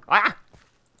 Oh, ah!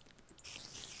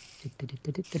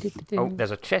 Oh, there's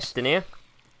a chest in here.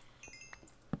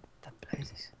 That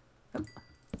blazes.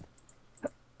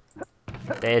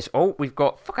 We've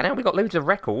got loads of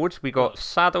records. We got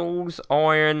saddles,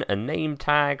 iron, a name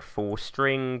tag for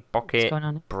string, bucket, going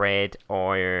on? bread,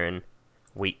 iron,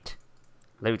 wheat.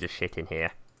 Loads of shit in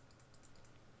here.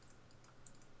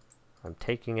 I'm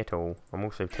taking it all. I'm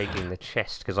also taking the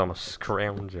chest because I'm a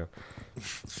scrounger.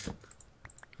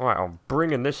 Right, I'm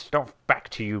bringing this stuff back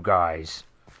to you guys.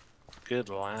 Good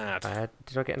lad.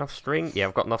 Did I get enough string? Yeah,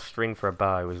 I've got enough string for a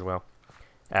bow as well.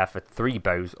 For 3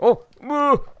 bows. Oh!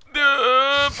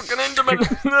 Fucking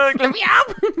Enderman! Let me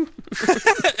out!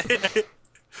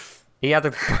 he had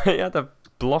a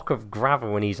block of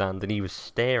gravel in his hand and he was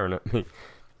staring at me.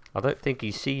 I don't think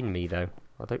he's seen me though.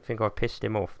 I don't think I pissed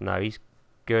him off. No, he's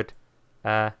good.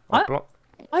 I'm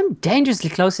dangerously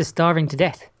close to starving to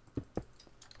death.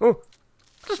 Oh!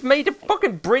 Just made a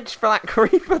fucking bridge for that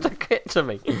creeper to get to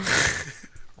me. I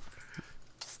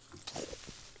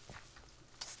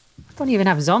don't even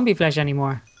have zombie flesh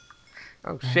anymore.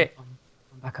 Oh shit. I'm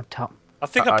back up top. I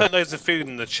think I put loads of food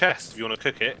in the chest if you want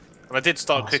to cook it. And I did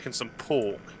start Awesome. cooking some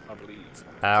pork, I believe.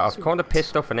 I've kind of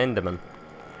pissed off an Enderman.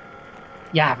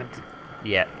 You haven't.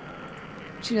 Yeah.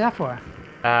 What'd you do that for?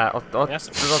 I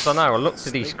don't know. I looked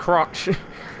at his Sleep. crotch.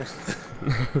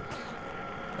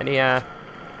 And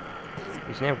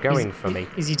he's now going for me.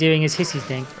 Is he doing his hissy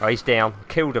thing? Oh, he's down.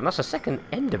 Killed him. That's the second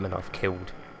Enderman I've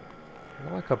killed.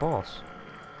 Like a boss.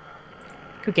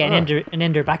 Could get Oh. an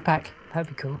ender backpack.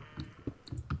 That'd be cool.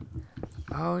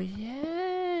 Oh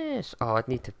yes. Oh, I'd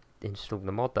need to install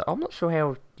the mod. I'm not sure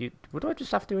how would I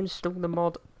just have to install the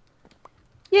mod?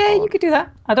 Yeah, you could do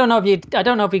that. I don't know if you'd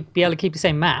be able to keep the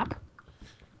same map.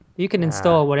 You can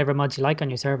install whatever mods you like on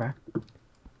your server.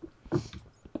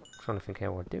 Trying to think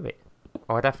how I'd do it.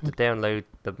 Oh, I'd have to download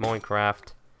the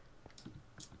Minecraft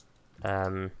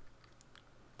thingy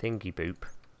boop.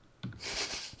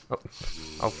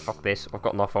 Oh fuck this! I've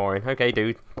got enough iron. Okay,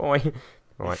 dude. Bye.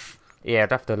 Right. Yeah,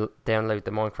 I'd have to download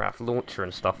the Minecraft launcher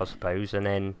and stuff, I suppose, and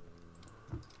then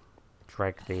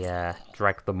drag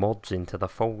the mods into the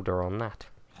folder on that.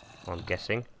 I'm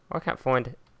guessing. I can't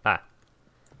find. I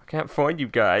can't find you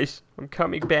guys. I'm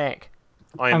coming back.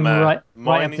 I'm right up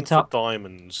mining the top. for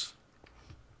diamonds.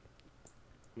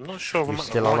 I'm not sure if I'm You're at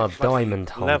still the on right a bloody diamond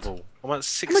hunt. level. I'm at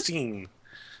 16.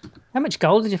 How much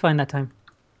gold did you find that time?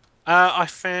 I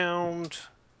found.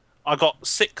 I got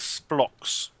 6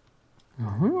 blocks,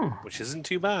 Oh. which isn't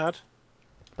too bad.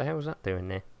 What the hell was that doing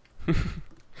there?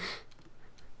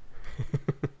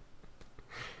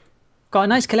 Got a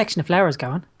nice collection of flowers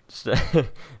going. It's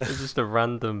just a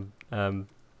random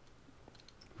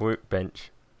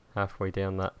workbench halfway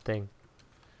down that thing.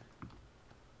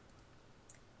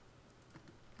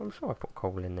 I'm sure I put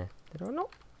coal in there. Did I not?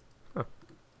 Huh.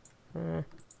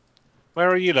 Where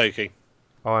are you, Loki?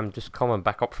 Oh, I'm just coming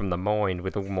back up from the mine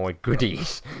with all my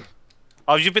goodies.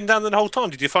 Oh, you've been down there the whole time.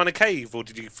 Did you find a cave, or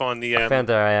did you find the? I found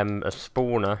a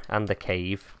spawner and a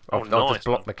cave. Oh, I'll nice, just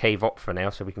block man. the cave up for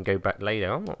now, so we can go back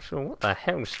later. I'm not sure what the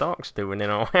hell Stark's doing in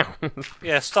our house.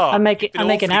 Yeah, start. I'm making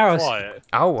arrows. Quiet.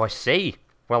 Oh, I see.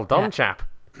 Well done, Yeah. chap.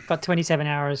 Got 27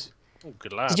 hours. Oh,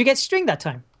 good lad. Did you get string that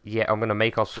time? Yeah, I'm gonna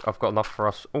make us. I've got enough for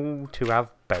us all to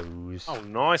have bows. Oh,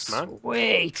 nice, man.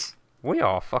 Wait. We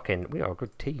are a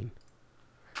good team.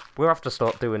 We'll have to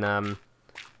start doing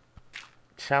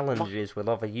challenges with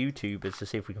other YouTubers to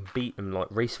see if we can beat them, like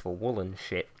race for wool and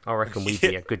shit. I reckon we'd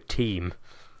be a good team.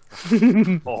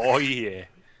 Oh yeah.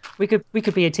 We could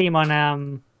be a team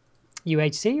on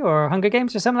UHC or Hunger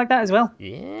Games or something like that as well.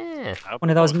 Yeah. One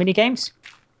of those mini games.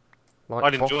 Like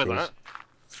I'd enjoy bosses.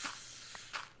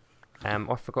 that.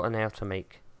 I've forgotten how to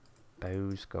make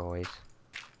bows, guys.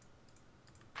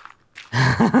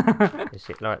 Is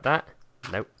it like that?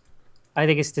 Nope. I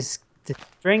think it's the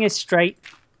string is straight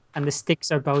and the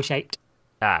sticks are bow shaped.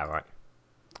 Ah,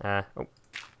 right. Oh,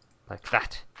 like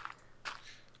that.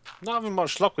 Not having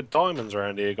much luck with diamonds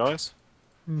around here, guys.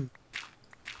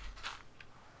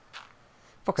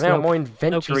 Fucking hell, Slope. my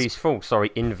inventory's full.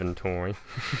 Sorry, inventory.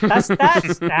 That's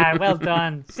well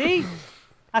done. See,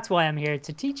 that's why I'm here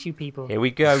to teach you people. Here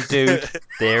we go, dude.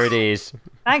 There it is.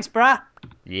 Thanks, brah.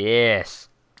 Yes.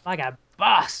 Like a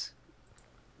boss.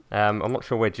 I'm not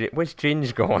sure where's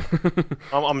Ginge gone.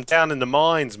 I'm down in the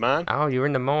mines, man. Oh, you're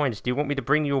in the mines. Do you want me to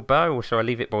bring your bow, or shall I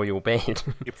leave it by your bed?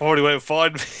 You probably won't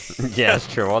find me. Yeah,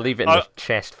 that's true. I'll leave it in the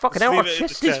chest. Fucking hell, our leave it in the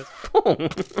chest is full.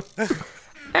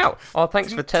 Ow. Oh,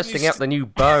 thanks for testing out the new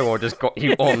bow I just got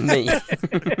you on me.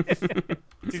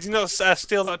 Did you not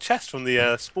steal that chest from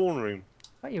the spawn room?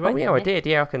 Right, you're right Oh, in yeah, the I neck. did.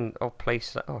 Yeah, I'll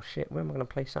place that. Oh, shit. Where am I going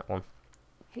to place that one?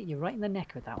 Hit you right in the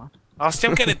neck with that one. I'm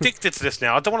getting addicted to this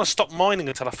now. I don't want to stop mining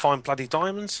until I find bloody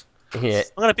diamonds. Yeah.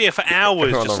 I'm gonna be here for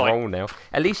hours, We're on just a like. roll now.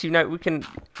 At least you know we can,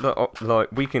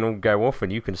 like, we can all go off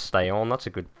and you can stay on. That's a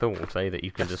good thought, eh? That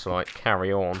you can just like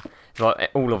carry on. It's like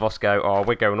all of us go, oh,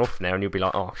 we're going off now, and you'll be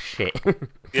like, oh shit,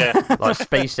 Yeah. like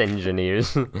space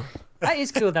engineers. That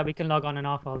is cool that we can log on and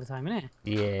off all the time, isn't it?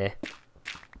 Yeah,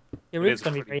 Your It room's is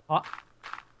gonna be very hot.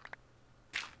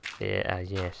 yeah,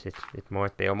 yes, it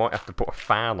might be. I might have to put a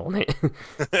fan on it.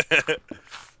 Right,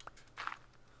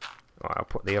 I'll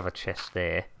put the other chest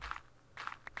there.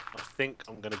 I think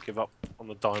I'm gonna give up on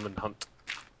the diamond hunt.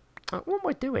 What am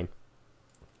I doing?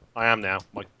 I am now.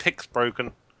 My pick's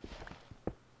broken.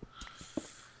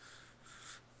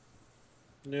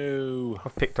 No.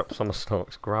 I've picked up some of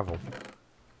Stark's gravel.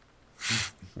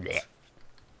 Blech.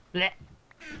 Blech.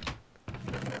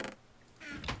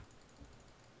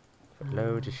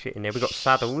 Loads of shit in there. We got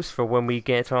saddles for when we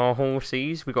get our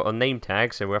horses. We got a name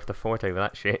tag, so we have to fight over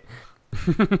that shit.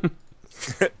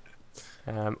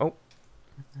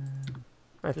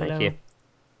 Oh, thank Hello. you.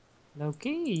 Loki,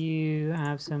 you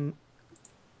have some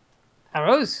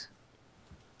arrows.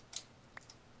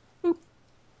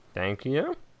 Thank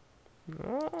you.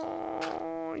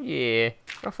 Oh, yeah.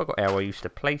 I forgot how I used to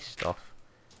place stuff.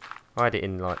 I had it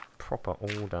in, like, proper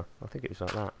order. I think it was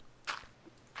like that.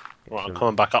 Get Right, I'm some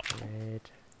coming back up. bread.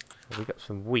 Oh, we got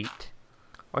some wheat.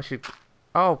 I should...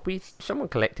 Oh, someone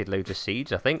collected loads of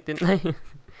seeds, I think, didn't they?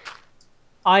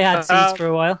 I had seeds for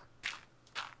a while.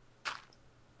 I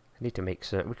need to make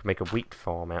we can make a wheat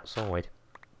farm outside.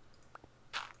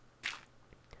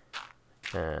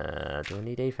 Do I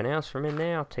need anything else from in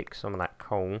there? I'll take some of that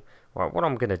coal. Right, what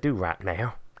I'm going to do right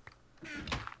now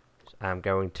is I'm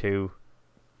going to...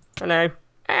 Hello.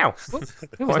 Ow. Who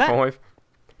was High that? five.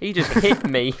 He just hit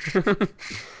me.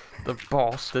 The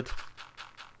bastard.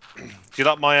 Do you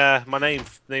like my my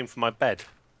name for my bed?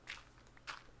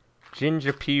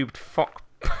 Ginger pubed fuck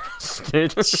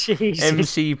bastard. Jesus.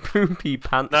 MC Poopy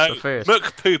Pants No, the first.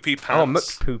 Mook Poopy Pants. Oh, Muck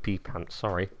Poopy Pants,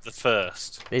 sorry. The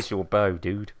first. There's your bow,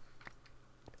 dude.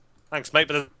 Thanks, mate.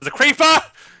 But there's a creeper.